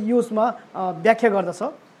यसरी चाहिँ युजमा व्याख्या गर्दछ.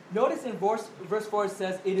 Notice in verse 4 it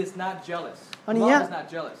says it is not jealous. अनि Love is not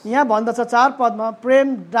jealous. यहाँ भन्दछ 4 पदमा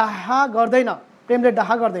प्रेम डाहा गर्दैन प्रेमले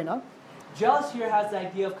डाहा गर्दैन. Jealous here has the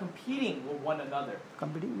idea of competing with one another.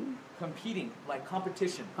 Competing like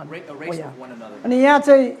competition, a race with one another. अनि यहाँ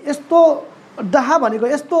चाहिँ यस्तो डाहा भनेको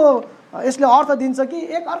यस्तो यसले अर्थ दिन्छ कि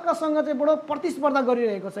एक अर्कासँग चाहिँ बडो प्रतिस्पर्धा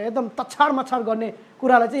गरिरहेको छ एकदम तछाड मछाड गर्ने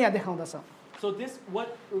कुरालाई चाहिँ यहाँ देखाउँदछ. So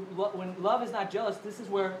when love is not jealous, this is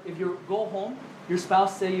where if you go home, your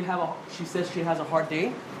spouse she says she has a hard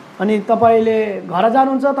day. अनि तपाईले घर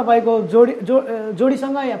जानुहुन्छ तपाईको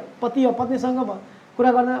जोडीसँग या पति या पत्नीसँग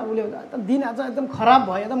कुरा गर्न उले दिन आज एकदम खराब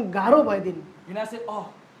भयो एकदम गाह्रो भयो दिन. You know, say, oh,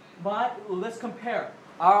 let's compare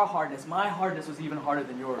our hardness. My hardness was even harder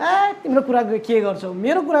than yours. तिम्रो कुरा के गर्छौ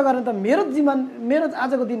मेरो कुरा गर्न त मेरो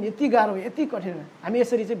आजको दिन यति गाह्रो यति कठिन हामी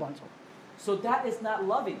यसरी चाहिँ भन्छौँ. So that is not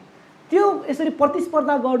loving. त्यो यसरी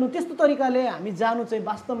प्रतिस्पर्धा गर्नु त्यस्तो तरिकाले हामी जानु चाहिँ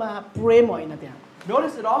वास्तवमा प्रेम होइन त्यहाँ.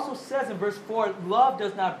 Notice it also says in verse 4, love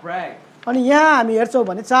does not brag. अनि यहाँ हामी हेर्छौँ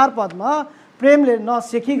भने 4 पदमा प्रेमले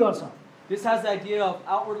नसेखी गर्छ. This has the idea of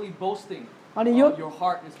outwardly boasting. अनि your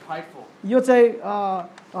heart is prideful. यो चाहिँ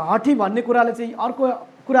हठी भन्ने कुराले चाहिँ अर्को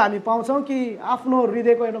कुरा हामी पाउँछौँ कि आफ्नो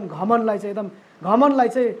हृदयको एकदम घमण्डलाई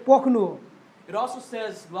चाहिँ पोख्नु हो. It also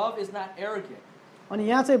says love is not arrogant. अनि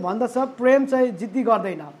यहाँ चाहिँ भन्दछ प्रेम चाहिँ जिद्दी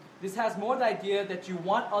गर्दैन. This has more the idea that you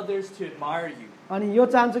want others to admire you. अनि यो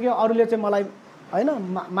चाहन्छ कि अरूले चाहिँ मलाई हैन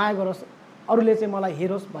माया गरोस् अरूले चाहिँ मलाई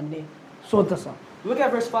हेरोस् भन्ने सोच्दछ. Look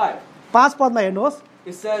at verse 5. 5 पदमा हेर्नुहोस्.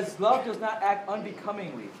 It says love does not act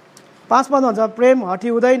unbecomingly. 5 पदमा भन्छ प्रेम हठी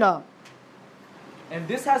हुँदैन. And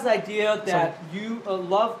this has the idea that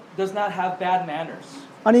love does not have bad manners.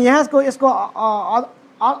 अनि यसको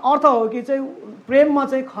अर्थ हो कि चाहिँ प्रेममा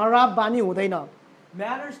चाहिँ खराब बानी हुँदैन.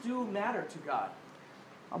 Manners do matter to God.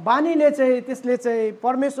 बानीले चाहिँ त्यसले चाहिँ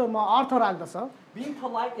परमेश्वरमा अर्थ राख्दछ. Being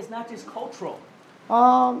polite is not just cultural.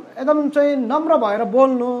 एकदम चाहिँ नम्र भएर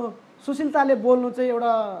बोल्नु सुशीलताले बोल्नु चाहिँ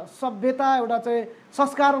एउटा सभ्यता एउटा चाहिँ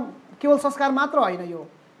संस्कार केवल संस्कार मात्र होइन यो.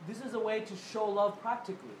 This is a way to show love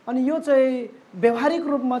practically. अनि यो चाहिँ व्यवहारिक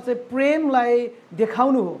रूपमा चाहिँ प्रेमलाई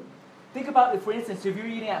देखाउनु हो. Think about it, for instance, if you're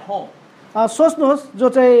eating at home. सोच्नुहोस् जो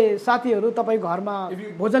चाहिँ साथीहरू तपाईँ घरमा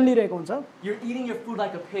भोजन लिइरहेको हुन्छ. You're eating your food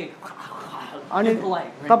like a pig. अनि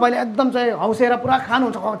तपाईले एकदम चाहिँ हौसेर पुरा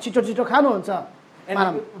खानुहुन्छ छिटो छिटो खानुहुन्छ.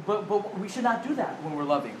 But we should not do that when we're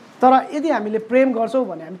loving. तर यदि हामीले प्रेम गर्छौं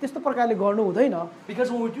भने हामी त्यस्तो प्रकारले गर्नु हुँदैन.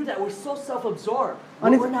 Because when we do that, we're so self-absorbed.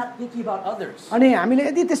 We're not thinking about others. अनि हामीले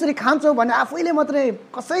यदि त्यसरी खान्छौं भने आफैले मात्रै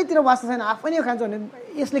कसैतिर वास्ता छैन आफै नै खान्छौं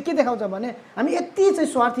भने यसले के देखाउँछ भने हामी यति चाहिँ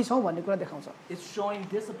स्वार्थी छौं भन्ने कुरा देखाउँछ. It's showing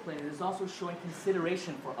discipline. It's also showing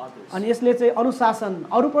consideration for others. अनि यसले चाहिँ अनुशासन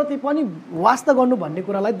अरूप्रति पनि वास्ता गर्नु भन्ने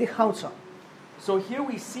कुरालाई देखाउँछ. So here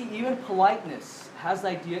we see even politeness has the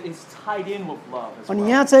idea is tied in with love as well. अनि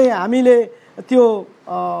यहाँ चाहिँ हामीले त्यो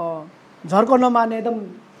झर्को नमान्ने एकदम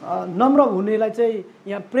नम्र हुनेलाई चाहिँ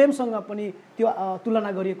यहाँ प्रेमसँग पनि त्यो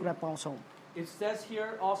तुलना गरिएको कुरा पाउँछौँ। It says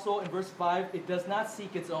here also in verse 5, it does not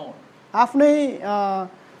seek its own. आफ्नै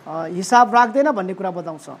हिसाब राख्दैन भन्ने कुरा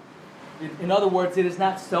बताउँछ। In other words, it is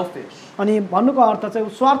not selfish. अनि भन्नुको अर्थ चाहिँ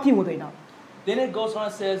स्वार्थी हुँदैन। Then it goes on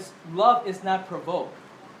and says, love is not provoked.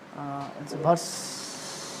 Verse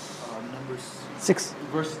Number 6.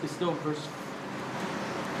 Verse is still verse.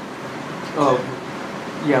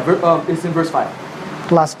 It's in verse 5.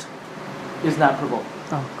 Last. Is not provoked.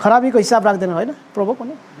 खराबीको हिसाब राख्दैन होइन प्रोभोक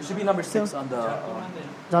हुने। It should be number 6 on the.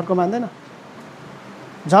 झर्को मान्दैन।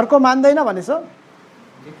 झर्को मान्दैन भनेछ।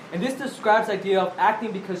 And this describes the idea of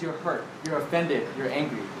acting because you're hurt, you're offended, you're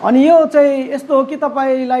angry. अनि यो चाहिँ यस्तो हो कि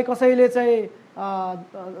तपाईलाई कसैले चाहिँ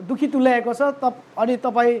दुखी तुल्याएको छ अनि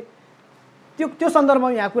तपाईँ त्यो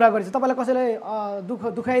सन्दर्भमा यहाँ कुरा गरेछ तपाईलाई कसैले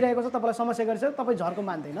दुखाइरहेको छ तपाईलाई समस्या गरेछ तपाईँ झर्को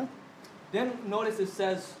मान्दैन। Then notice it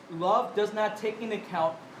says love does not take into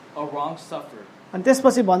account a wrong suffered. अनि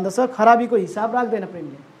त्यसपछि भन्दछ खराबीको हिसाब राख्दैन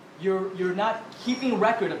प्रेमले। You're not keeping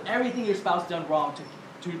record of everything your spouse done wrong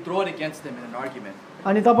to throw it against them in an argument.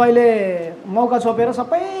 अनि तपाईले मौका छोपेर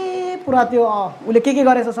सबै पुरा त्यो उले के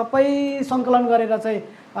गरेछ सबै संकलन गरेर चाहिँ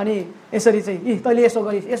अनि यसरी चाहिँ तैँले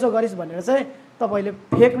यसो गरिस् भनेर चाहिँ तपाईले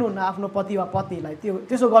फेक्नुहुन्न आफ्नो पति वा पत्नीलाई त्यो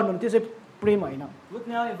त्यसो गर्नुहुन्न त्यो चाहिँ प्रेम होइन। Look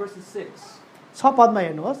now in verse 6. 6 पदमा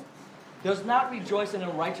हेर्नुहोस्। Does not rejoice in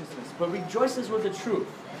unrighteousness, but rejoices with the truth.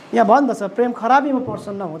 यहाँ भन्दछ प्रेम खराबीमा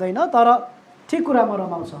प्रसन्न हुँदैन तर ठिक कुरामा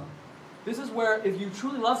रमाउँछ। This is where if you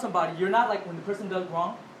truly love somebody, you're not like when the person does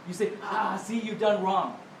wrong, you say, see, you've done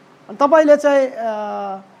wrong. अनि तपाईले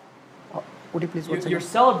चाहिँ You're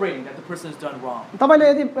celebrating that the person has done wrong. तपाईले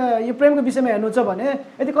यदि यो प्रेमको विषयमा हेर्नुहुन्छ भने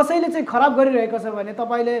यदि कसैले चाहिँ खराब गरिरहेको छ भने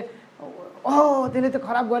तपाईले त्यसले त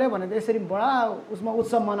खराब गर्यो भनेर यसरी बडा उसमा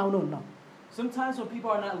उत्सव मनाउनुहुन्न। Sometimes when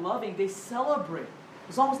people are not loving, they celebrate.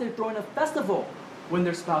 It's almost like they're throwing a festival when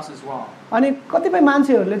their spouse is wrong. अनि कतिपय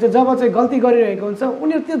मान्छेहरूले चाहिँ जब चाहिँ गल्ती गरिरहेको हुन्छ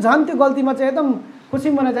उनीहरू त्यो झन् त्यो गल्तीमा चाहिँ एकदम खुसी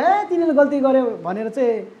मनाउँछ तिनीले गल्ती गर्यो भनेर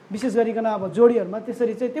चाहिँ विशेष गरिकन अब जोडीहरूमा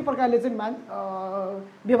त्यसरी चाहिँ त्यो प्रकारले चाहिँ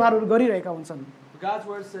व्यवहारहरू गरिरहेका हुन्छन्। God's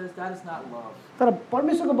word says that is not love. तर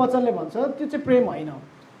परमेश्वरको वचनले भन्छ त्यो चाहिँ प्रेम होइन।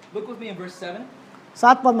 Look with me in verse 7.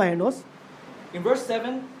 7 पदमा हेर्नुहोस्। In verse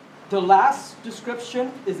 7, the last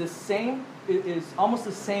description is the same. It is almost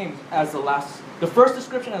the same as the last. The first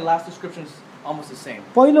description and the last description is almost the same.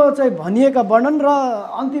 पहिलो चाहिँ भनिएका वर्णन र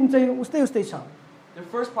अन्तिम चाहिँ उस्तै छ। The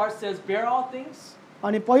first part says bear all things.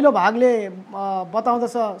 अनि पहिलो भागले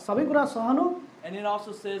बताउँदछ सबै कुरा सहनु। And it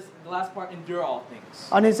also says the last part endure all things.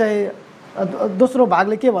 अनि चाहिँ दोस्रो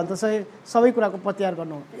भागले के भन्छ चाहिँ सबै कुराको प्रत्याहार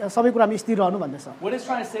गर्नु सबै कुरामा स्थिर रहनु भन्दैछ। What it's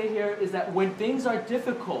trying to say here is that when things are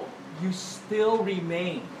difficult, you still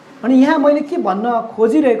remain. अनि यहाँ मैले के भन्न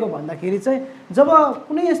खोजिरहेको भन्दाखेरि चाहिँ जब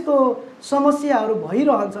कुनै यस्तो समस्याहरू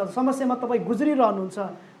भइरहन्छ समस्यामा तपाईँ गुज्रिरहनुहुन्छ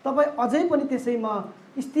तपाईँ अझै पनि त्यसैमा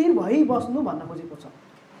स्थिर भइबस्नु भन्न खोजेको छ।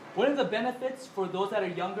 One of the benefits for those that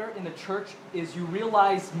are younger in the church is you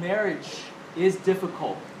realize marriage is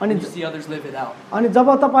difficult and you see others live it out. अनि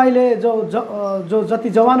जब तपाईले जो जति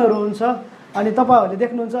जवानहरू हुन्छ अनि तपाईहरुले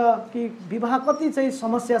देख्नुहुन्छ कि विवाह कति चाहिँ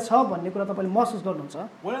समस्या छ भन्ने कुरा तपाईले महसुस गर्नुहुन्छ।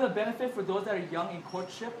 One of the benefits for those that are young in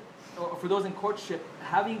courtship or for those in courtship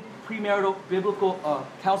having premarital biblical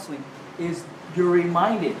counseling is you're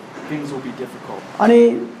reminded things will be difficult.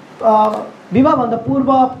 अनि विवाह भन्दा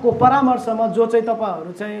पूर्वको परामर्शमा जो चाहिँ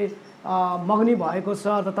तपाईहरु चाहिँ मग्नी भएको छ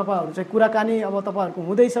र तपाईहरु चाहिँ कुराकानी अब तपाईहरुको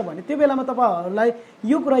हुँदैछ भने त्यो बेलामा तपाईहरुलाई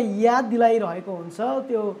यो कुरा याद दिलाइरहेको हुन्छ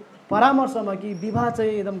त्यो परामर्शमा कि विवाह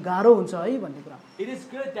चाहिँ एकदम गाह्रो हुन्छ है भन्ने कुरा। It is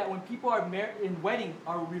good that when people are in wedding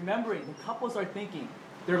are remembering, the couples are thinking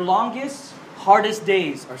their longest hardest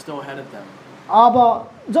days are still ahead of them. अब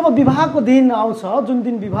जब विवाहको दिन आउँछ जुन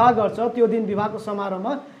दिन विवाह गर्छ त्यो दिन विवाहको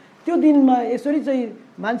समारोहमा त्यो दिनमा यसरी चाहिँ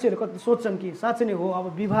मान्छेहरु कति सोच्छन् कि साच्चै नै हो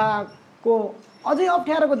अब विवाहको अझै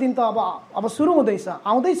अप्ठ्यारोको दिन त अब सुरु हुँदैछ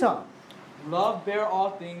आउँदैछ। Love bear all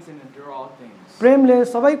things and endure all things. प्रेमले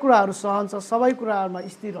सबै कुराहरु सहन्छ सबै कुराहरुमा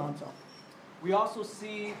स्थिर रहन्छ। We also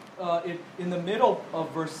see it in the middle of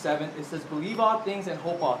verse 7 it says believe all things and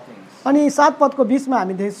hope all things. अनि 7 पदको बीचमा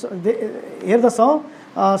हामी हेर्दछौं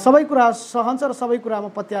सबै कुरा सहन्छ र सबै कुरामा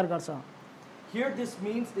प्रत्याहार गर्छ। Here this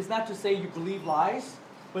means is not to say you believe lies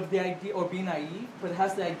but the idea or be naive but it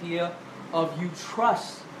has the idea of you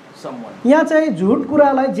trust someone. यहाँ चाहिँ झुट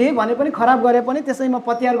कुरालाई जे भने पनि खराब गरे पनि त्यसैमा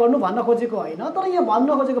प्रत्याहार गर्नु भन्न खोजेको हैन तर यहाँ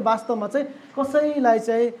भन्न खोजेको वास्तवमा चाहिँ कसैलाई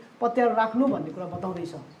चाहिँ प्रत्याहार राख्नु भन्ने कुरा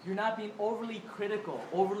बताउँदैछ। You're not being overly critical,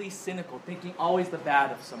 overly cynical, thinking always the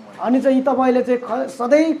bad of someone. अनि चाहिँ तपाईले चाहिँ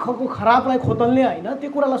सधैँ खराबलाई खोतल्ने हैन त्यो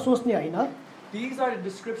कुरालाई सोच्ने हैन। These are the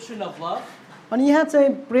description of love. अनि यहाँ चाहिँ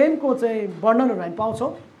प्रेमको चाहिँ वर्णनहरु हामी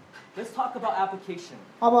पाउँछौं। Let's talk about application.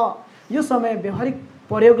 अब यो समय व्यवहारिक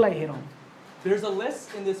प्रयोगलाई हेरौँ। There's a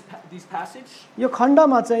list in these passage. यो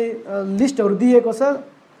खण्डमा चाहिँ लिस्टहरू दिएको छ।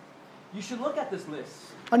 You should look at this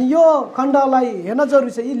list. अनि यो खण्डलाई हेर्न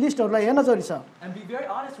जरुरी छ, यी लिस्टहरूलाई हेर्न जरुरी छ। And be very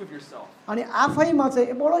honest with yourself. अनि आफैमा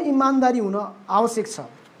चाहिँ बडो इमानदारी हुन आवश्यक छ।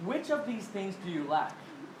 Which of these things do you lack?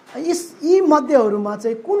 यी मध्येहरूमा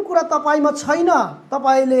चाहिँ कुन कुरा तपाईमा छैन,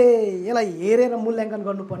 तपाईले यसलाई हेरेर मूल्याङ्कन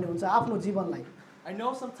गर्नुपर्ने हुन्छ आफ्नो जीवनलाई। I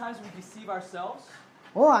know sometimes we deceive ourselves.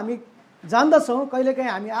 हो, हामी जान्दछौँ कहिलेकाहीँ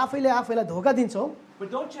हामी आफैले आफैलाई धोका दिन्छौँ।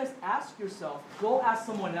 But don't just ask yourself, go ask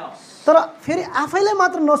someone else. तर फेरि आफैलाई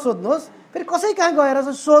मात्र नसोध्नुहोस्, फेरि कसै कहाँ गएर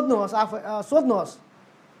चाहिँ सोध्नुहोस्, सोध्नुहोस्।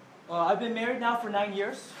 I've been married now for 9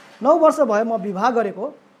 years. 9 वर्ष भयो म विवाह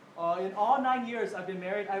गरेको। In all 9 years I've been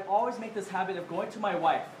married, I always make this habit of going to my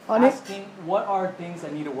wife, अनि asking what are things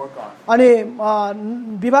I need to work on. अनि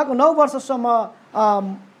विवाहको 9 वर्षसम्म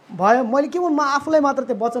भयो, मैले के म आफूलाई मात्र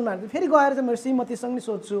त्यो वचनमा हेर्छु, फेरि गएर चाहिँ मेरो श्रीमतीसँग नि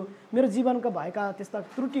सोध्छु मेरो जीवनका भएका त्यस्ता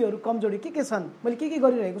त्रुटिहरू कमजोरी के छन्, मैले के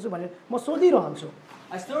गरिरहेको छु भनेर म सोधिरहन्छु।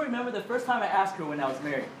 I still remember the first time I asked her when I was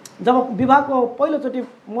married. जब विवाहको पहिलोचोटि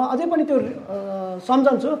म अझै पनि त्यो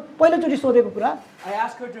सम्झन्छु, पहिलोचोटि सोधेको कुरा। I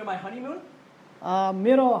asked her during my honeymoon.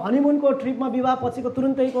 मेरो हनीमुनको ट्रिपमा विवाहपछिको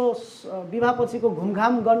तुरुन्तैको विवाहपछिको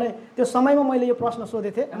घुमघाम गर्ने त्यो समयमा मैले यो प्रश्न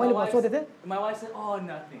सोधेथे, मैले सोधेथे। My wife said, "Oh,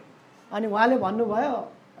 nothing." अनि उहाँले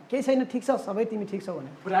भन्नुभयो केही छैन, ठिक छ, सबै तिमी ठिक छौ भने।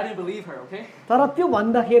 But I didn't believe her, okay? तर त्यो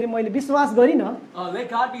भन्दाखेरि मैले विश्वास गरिनँ। Let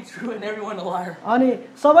God be true and everyone a liar.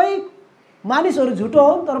 अनि सबै मानिसहरू झुटो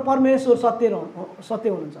हुन् तर परमेश्वर सत्य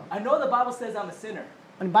हुनुहुन्छ। I know the Bible says I'm a sinner.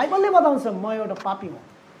 अनि बाइबलले बताउँछ म एउटा पापी हुँ।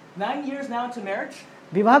 9 years now into marriage.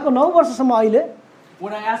 विवाहको 9 वर्षसम्म अहिले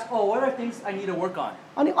When I ask, "Oh, what are things I need to work on?"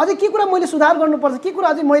 अनि अझै के कुरा मैले सुधार गर्नुपर्छ, के कुरा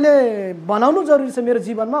अझै मैले बनाउनु जरुरी छ मेरो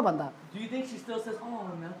जीवनमा भन्दा। Do you think she still says, "Oh,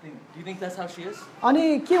 nothing"? Do you think that's how she is?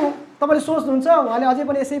 अनि के हो तपाईले सोच्नुहुन्छ उहाँले अझै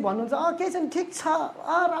पनि यसै भन्नुहुन्छ, केही छैन, ठिक छ,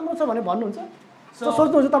 राम्रो छ भने भन्नुहुन्छ?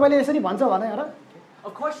 सोच्नुहुन्छ तपाईले यसरी भन्छ भने हेर?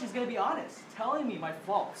 Of course she's going to be honest, telling me my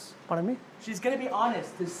faults. Pardon me? She's going to be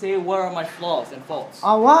honest to say what are my flaws and faults.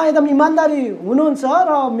 उहाँ एकदम इमानदारी हुनुहुन्छ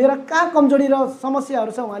र मेरा कहाँ कमजोरी र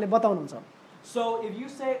समस्याहरू छ उहाँले बताउनुहुन्छ। So if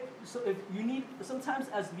you need, sometimes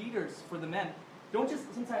as leaders for the men, don't just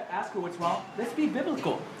sometimes ask her what's wrong. Let's be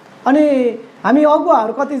biblical. अनि हामी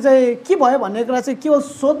अगुवाहरू कति चाहिँ के भयो भन्ने कुरा चाहिँ केवल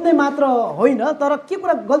सोध्ने मात्र होइन, तर के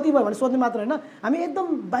कुरा गल्ती भयो भने सोध्ने मात्र होइन, हामी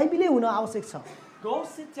एकदम बाइबलै हुन आवश्यक छ। Go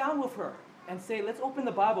sit down with her and say, let's open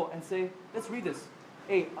the Bible and say, let's read this.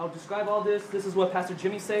 Hey, I'll describe all this. This is what Pastor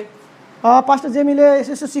Jimmy say. Pastor जेमीले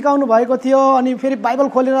यसो सिकाउनु भएको थियो, अनि फेरि बाइबल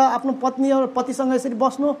खोलेर आफ्नो पत्नी र पतिसँग यसरी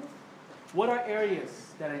बस्नु। What are areas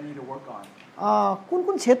that I need to work on?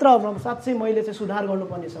 कुन क्षेत्रहरूमा साच्चै मैले चाहिँ सुधार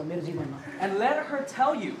गर्नुपर्ने छ मेरो जीवनमा। And let her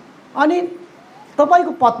tell you. अनि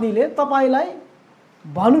तपाईको पत्नीले तपाईलाई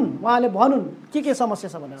भनुन्, उहाँले भनुन् के समस्या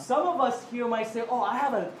छ भनेर। Some of us here might say, "Oh, I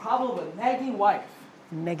have a problem with a nagging wife."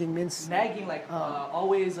 Nagging means nagging, like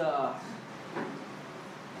always not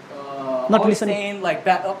always listening, saying like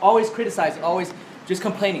bad, always criticizing, always just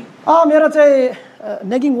complaining. मेरो चाहिँ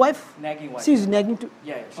nagging wife. Nagging wife. She is nagging to.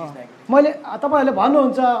 Yeah, she's nagging. मैले तपाईहरुले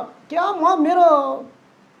भन्नुहुन्छ क्या मेरो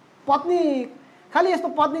पत्नी खाली यस्तो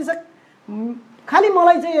पत्नी छ, खाली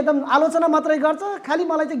मलाई चाहिँ एकदम आलोचना मात्रै गर्छ, खाली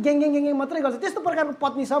मलाई चाहिँ गेङ मात्रै गर्छ, त्यस्तो प्रकारको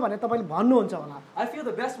पत्नी छ भने तपाईले भन्नुहुन्छ होला। I feel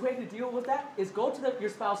the best way to deal with that is go to your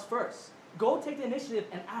spouse first. Go take the initiative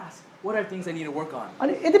and ask, what are things I need to work on?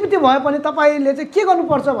 अनि यदि त्यो भए पनि तपाईले चाहिँ के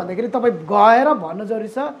गर्नुपर्छ भन्दाखेरि तपाई गएर भन्न जरुरी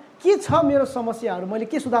छ, के छ मेरो समस्याहरू, मैले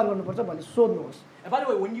के सुधार गर्नुपर्छ भन्ने सोध्नुहोस्। And by the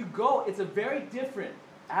way, when you go, it's a very different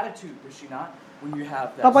attitude, is she not? When you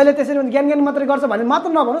have that. तपाईले त्यसरी ज्ञान मात्रै गर्छ भने मात्र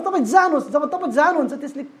नभन्नुहोस्, तपाई जानुहोस्। जब तपाई जानुहुन्छ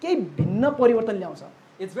त्यसले केही भिन्न परिवर्तन ल्याउँछ।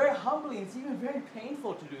 It's very humbling, it's even very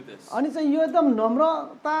painful to do this. अनि चाहिँ यो एकदम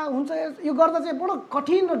नम्रता हुन्छ, यो गर्दा चाहिँ बडो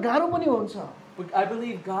कठिन र गाह्रो पनि हुन्छ। But I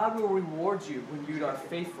believe God will reward you when you are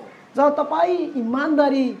faithful. जब तपाई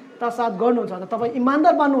इमानदारीका साथ गर्नुहुन्छ, तपाई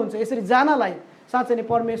इमानदार बन्नुहुन्छ यसरी जानलाई, साँच्चै नै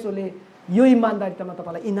परमेश्वरले यो इमानदारीतामा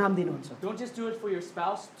तपाईलाई इनाम दिनुहुन्छ। Don't just do it for your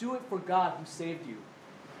spouse, do it for God who saved you.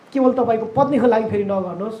 केवल तपाईको पत्नीको लागि फेरि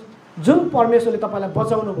नगर्नुहोस्, जुन परमेश्वरले तपाईलाई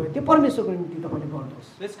बचाउनु भयो त्यो परमेश्वरको निम्ति तपाईले गर्नुहोस्।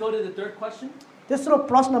 Let's go to the third question. तेस्रो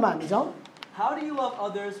प्रश्नमा हामी जाउँ। How do you love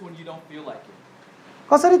others when you don't feel like it?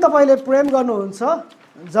 कसरी तपाईले प्रेम गर्नुहुन्छ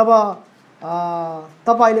जब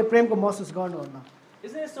तपाईले प्रेमको महसुस गर्नुहुन्न?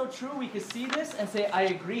 Isn't it so true? We can see this and say, I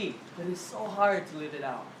agree, but it's so hard to live it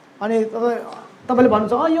out. अनि तपाईले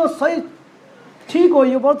भन्नुहुन्छ यो सही ठीक हो,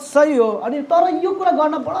 यो बहुत सही हो, अनि तर यो कुरा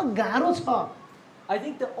गर्न बडा गाह्रो छ। I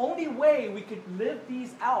think the only way we could live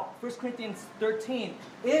these out, 1 Corinthians 13,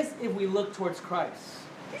 is if we look towards Christ.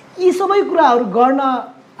 यी सबै कुराहरू गर्न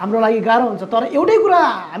हाम्रो लागि गाह्रो हुन्छ, तर एउटै कुरा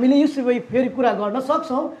हामीले यो सबै फेरि कुरा गर्न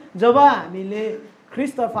सक्छौँ जब हामीले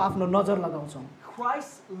ख्रिस्टतर्फ आफ्नो नजर लगाउँछौँ।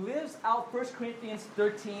 Christ lives out 1 Corinthians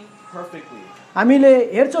 13 perfectly. हामीले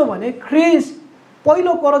हेर्छौँ भने ख्रिस्ट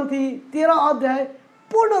पहिलो कोरिन्थी 13 अध्याय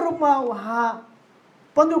पूर्ण रूपमा उहाँ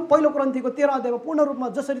पहिलो कोरिन्थीको 13 अध्यायमा पूर्ण रूपमा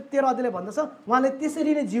जसरी 13 अध्यायले भन्दछ उहाँले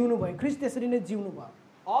त्यसरी नै जिउनु भयो, ख्रिस्ट त्यसरी नै जिउनु भयो।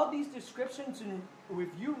 All these descriptions, if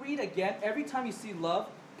you read again, every time you see love,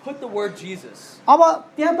 put the word Jesus. अब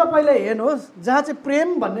त्यहाँ तपाईले हेर्नुहोस् जहाँ चाहिँ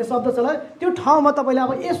प्रेम भन्ने शब्द छ त्यो ठाउँमा तपाईले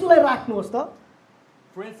अब येशूलाई राख्नुहोस् त।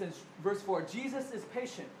 For instance, verse 4, Jesus is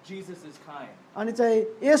patient, Jesus is kind. अनि चाहिँ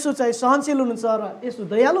येशू चाहिँ सहनशील हुनुहुन्छ र येशू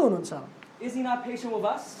दयालु हुनुहुन्छ। Is he not patient with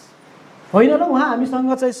us? होइन र उहाँ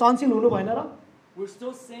हामीसँग चाहिँ सहनशील हुनु भएन र? We're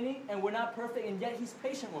still sinning and we're not perfect, and yet he's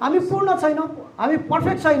patient with हामी us. पूर्ण छैनौँ, हामी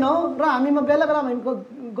पर्फेक्ट छैनौँ र हामीमा बेला बेलामा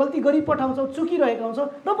हामी गल्ती गरिपठाउँछौँ, चुकिरहेका हुन्छौँ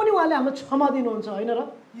र पनि उहाँले हामीलाई क्षमा दिनुहुन्छ, होइन र?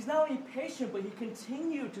 He's not only patient, but he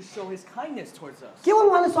continued to show his kindness towards us. केवल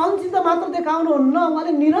उहाँले सहनशीलता मात्र देखाउनुहुन्न,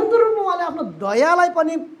 उहाँले निरन्तर रूपमा उहाँले आफ्नो दयालाई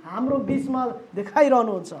पनि हाम्रो बिचमा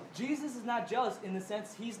देखाइरहनुहुन्छ। Jesus is not jealous in the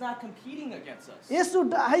sense he's not competing against us. यसो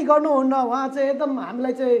डाइ गर्नुहुन्न, उहाँ चाहिँ एकदम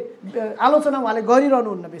हामीलाई चाहिँ आलोचना उहाँले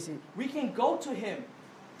गरिरहनुहुन्न बेसी। We can go to him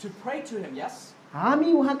to pray to him, yes?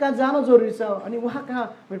 हामी उहाँ कहाँ जान जरुरी छ अनि उहाँ कहाँ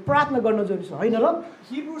प्रार्थना गर्न जरुरी छ, होइन र?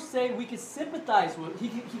 Hebrews say we can sympathize with he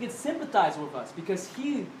can sympathize with us because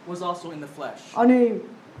he was also in the flesh. अनि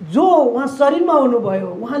जो उहाँ शरीरमा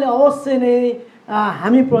हुनुभयो उहाँले अवश्य नै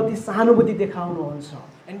हामीप्रति सहानुभूति देखाउनुहुन्छ।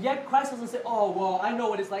 And yet Christ doesn't say, oh, well, I know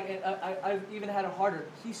what it's like, and I've even had it harder.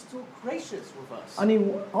 He's still gracious with us. अनि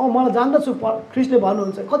मलाई जान्दछु ख्रिस्टले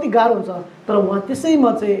भन्नुहुन्छ कति गाह्रो हुन्छ तर उहाँ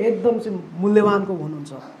त्यसैमा चाहिँ एकदम चाहिँ मूल्यवानको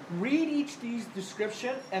हुनुहुन्छ। Read each these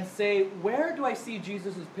description and say, where do I see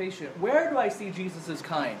Jesus is patient? Where do I see Jesus is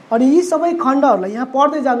kind? अनि यी सबै खण्डहरूलाई यहाँ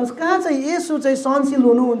पढ्दै जानुहोस् कहाँ चाहिँ येशू चाहिँ सहनशील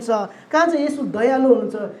हुनुहुन्छ, कहाँ चाहिँ येशू दयालु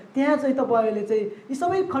हुनुहुन्छ, त्यहाँ चाहिँ तपाईले चाहिँ यी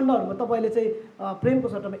सबै खण्डहरूमा तपाईले चाहिँ प्रेमको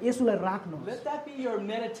सट्टामा येशूलाई राख्नुहोस्। Let that be your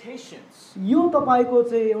meditations. यो तपाईको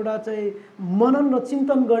चाहिँ एउटा चाहिँ मनन र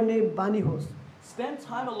चिन्तन गर्ने बानी होस्। Spend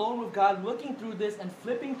time alone with God, looking through this and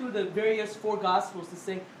flipping through the various 4 Gospels to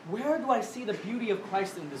say, where do I see the beauty of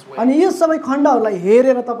Christ in this way? अनि यो सबै खण्डहरूलाई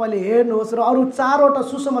हेरेर तपाईले हेर्नुहोस् र अरु 4 वटा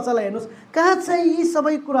सुसमाचारलाई हेर्नुहोस् कहाँ चाहिँ यी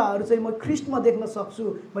सबै कुराहरू चाहिँ म ख्रिस्टमा देख्न सक्छु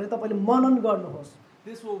भने तपाईले मनन गर्नुहोस्।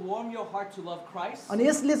 This will warm your heart to love Christ. अनि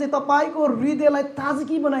यसले चाहिँ तपाईको हृदयलाई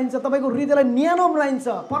ताजगी बनाइन्छ, तपाईको हृदयलाई न्यानो बनाइन्छ,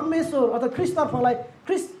 परमेश्वर अथवा ख्रिस्टतर्फलाई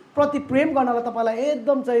ख्रिस्ट प्रति प्रेम गर्नलाई तपाईलाई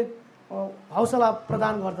एकदम चाहिँ हौसला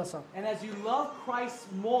प्रदान गर्दछ। And as you love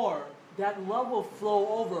Christ more, that love will flow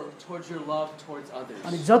over towards your love towards others.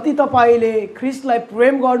 अनि जति तपाईले ख्रिस्टलाई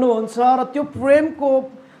प्रेम गर्नुहुन्छ र त्यो प्रेमको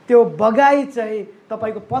त्यो बगाई चाहिँ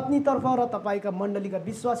तपाईको पत्नीतर्फ र तपाईका मण्डलीका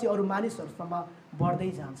विश्वासी अरु मानिसहरुसम्म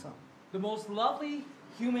बढ्दै जान्छ। The most lovely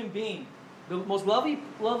human being, the most lovely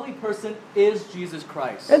person is Jesus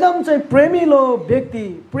Christ. एकदम चाहिँ प्रेमिलो व्यक्ति,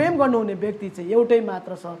 प्रेम गर्नुहुने व्यक्ति चाहिँ एउटै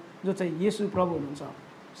मात्र छ जो चाहिँ येशू प्रभु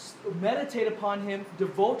हुनुहुन्छ। Meditate upon him,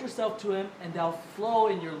 devote yourself to him, and they'll flow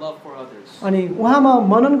in your love for others. अनि उहाँमा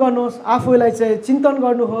मनन गर्नुहोस्, आफूलाई चाहिँ चिन्तन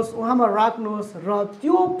गर्नुहोस्, उहाँमा राख्नुहोस् र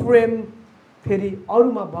त्यो प्रेम फेरि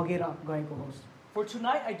अरूमा बगेर गएको होस्। For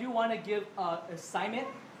tonight, I do want to give an assignment,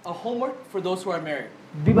 a homework for those who are married.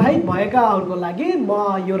 विवाहित भएकाहरूको लागि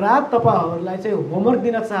म यो रात तपाईहरुलाई चाहिँ होमवर्क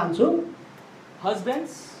दिन चाहन्छु।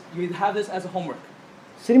 Husbands, you have this as a homework.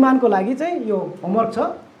 श्रीमानको लागि चाहिँ यो होमवर्क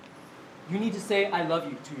छ। You need to say I love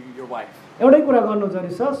you to your wife. एउटै कुरा गर्नु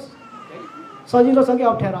जरुरी छ। सजिलो छ कि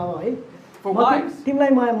अप्ठ्यारो हो है? For wives. तिमीलाई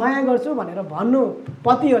म माया गर्छु भनेर भन्नु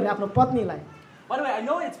पतिहरुले आफ्नो पत्नीलाई। By the way, I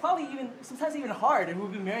know it's probably sometimes even hard and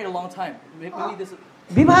we've been married a long time. Maybe this.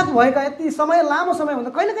 विवाह भएका यति समय लामो समय भन्दा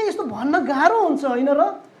कहिलेकाहीँ यस्तो भन्न गाह्रो हुन्छ हैन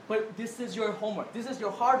र? But this is your homework. This is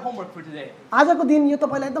your hard homework for today. आजको दिन यो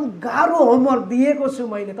तपाईलाई एकदम गाह्रो होमवर्क दिएको छु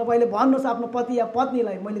मैले। तपाईले भन्नुस् आफ्नो पति या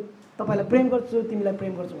पत्नीलाई मैले तपाईलाई प्रेम गर्छु, तिमीलाई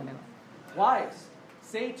प्रेम गर्छु भनेर। Wives,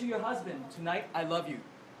 say to your husband tonight, I love you.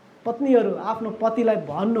 पत्नीहरु आफ्नो पतिलाई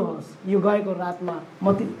भन्नुहोस् यो गएको रातमा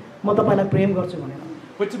म तपाईलाई प्रेम गर्छु भनेर।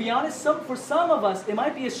 But to be honest, for some of us, it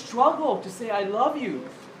might be a struggle to say I love you.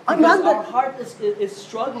 Because our heart is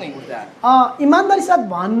struggling with that. इमानदारी साथ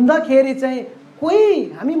भन्दाखेरि चाहिँ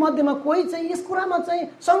कोही हामी मध्येमा कोही चाहिँ यस कुरामा चाहिँ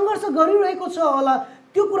संघर्ष गरिरहेको छ होला।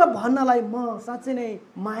 त्यो कुरा भन्नलाई म साच्चै नै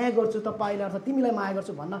माया गर्छु तपाईलाई अथवा तिमीलाई माया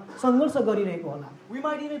गर्छु भन्न संघर्ष गरिरहेको होला। We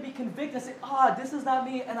might even be convicted and say, this is not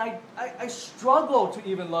me, and I struggle to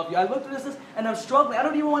even love you. I look through this and I'm struggling. I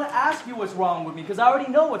don't even want to ask you what's wrong with me because I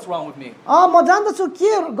already know what's wrong with me. म जान्दछु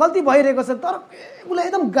के गल्ती भइरहेको छ तर उलाई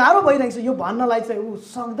एकदम गाह्रो भइरहेको छ यो भन्नलाई चाहिँ उ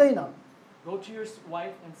सक्दैन। Go to your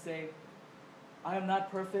wife and say, I am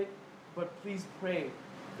not perfect, but please pray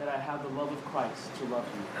that I have the love of Christ to love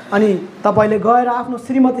you. अनि तपाईले गएर आफ्नो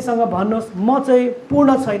श्रीमतीसँग भन्नुहोस् म चाहिँ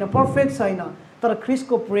पूर्ण छैन, पर्फेक्ट छैन, तर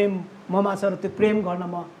ख्रिस्टको प्रेम ममा छ र त्यो प्रेम गर्न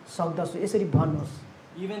म सक्दछु यसरी भन्नुहोस्।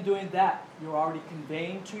 Even doing that, you're already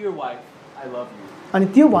conveying to your wife, I love you. अनि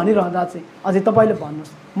त्यो भनिरहँदा चाहिँ अझै तपाईँले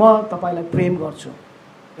भन्नुहोस् म तपाईँलाई प्रेम गर्छु।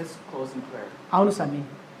 Let's close in prayer. आउनुहोस् हामी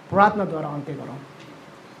प्रार्थनाद्वारा अन्त्य गरौँ।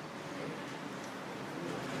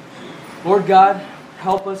 Lord God,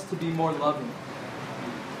 help us to be more loving.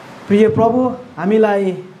 प्रिय प्रभु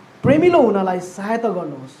हामीलाई प्रेमिलो हुनलाई सहायता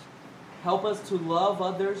गर्नुहोस्। Help us to love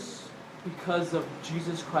others because of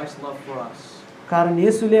Jesus Christ's love for us. कारण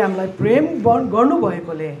येशूले हामीलाई प्रेम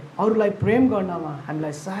गर्नुभएकोले अरूलाई प्रेम गर्नमा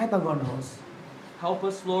हामीलाई सहायता गर्नुहोस्। Help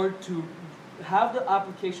us, Lord, to have the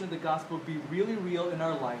application of the gospel be really real in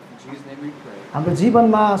our life. In Jesus' name we pray. हाम्रो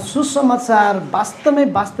जीवनमा सुसमाचार वास्तवमै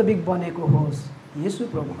वास्तविक बनेको होस् येशू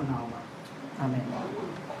प्रभुको नाममा आमेन।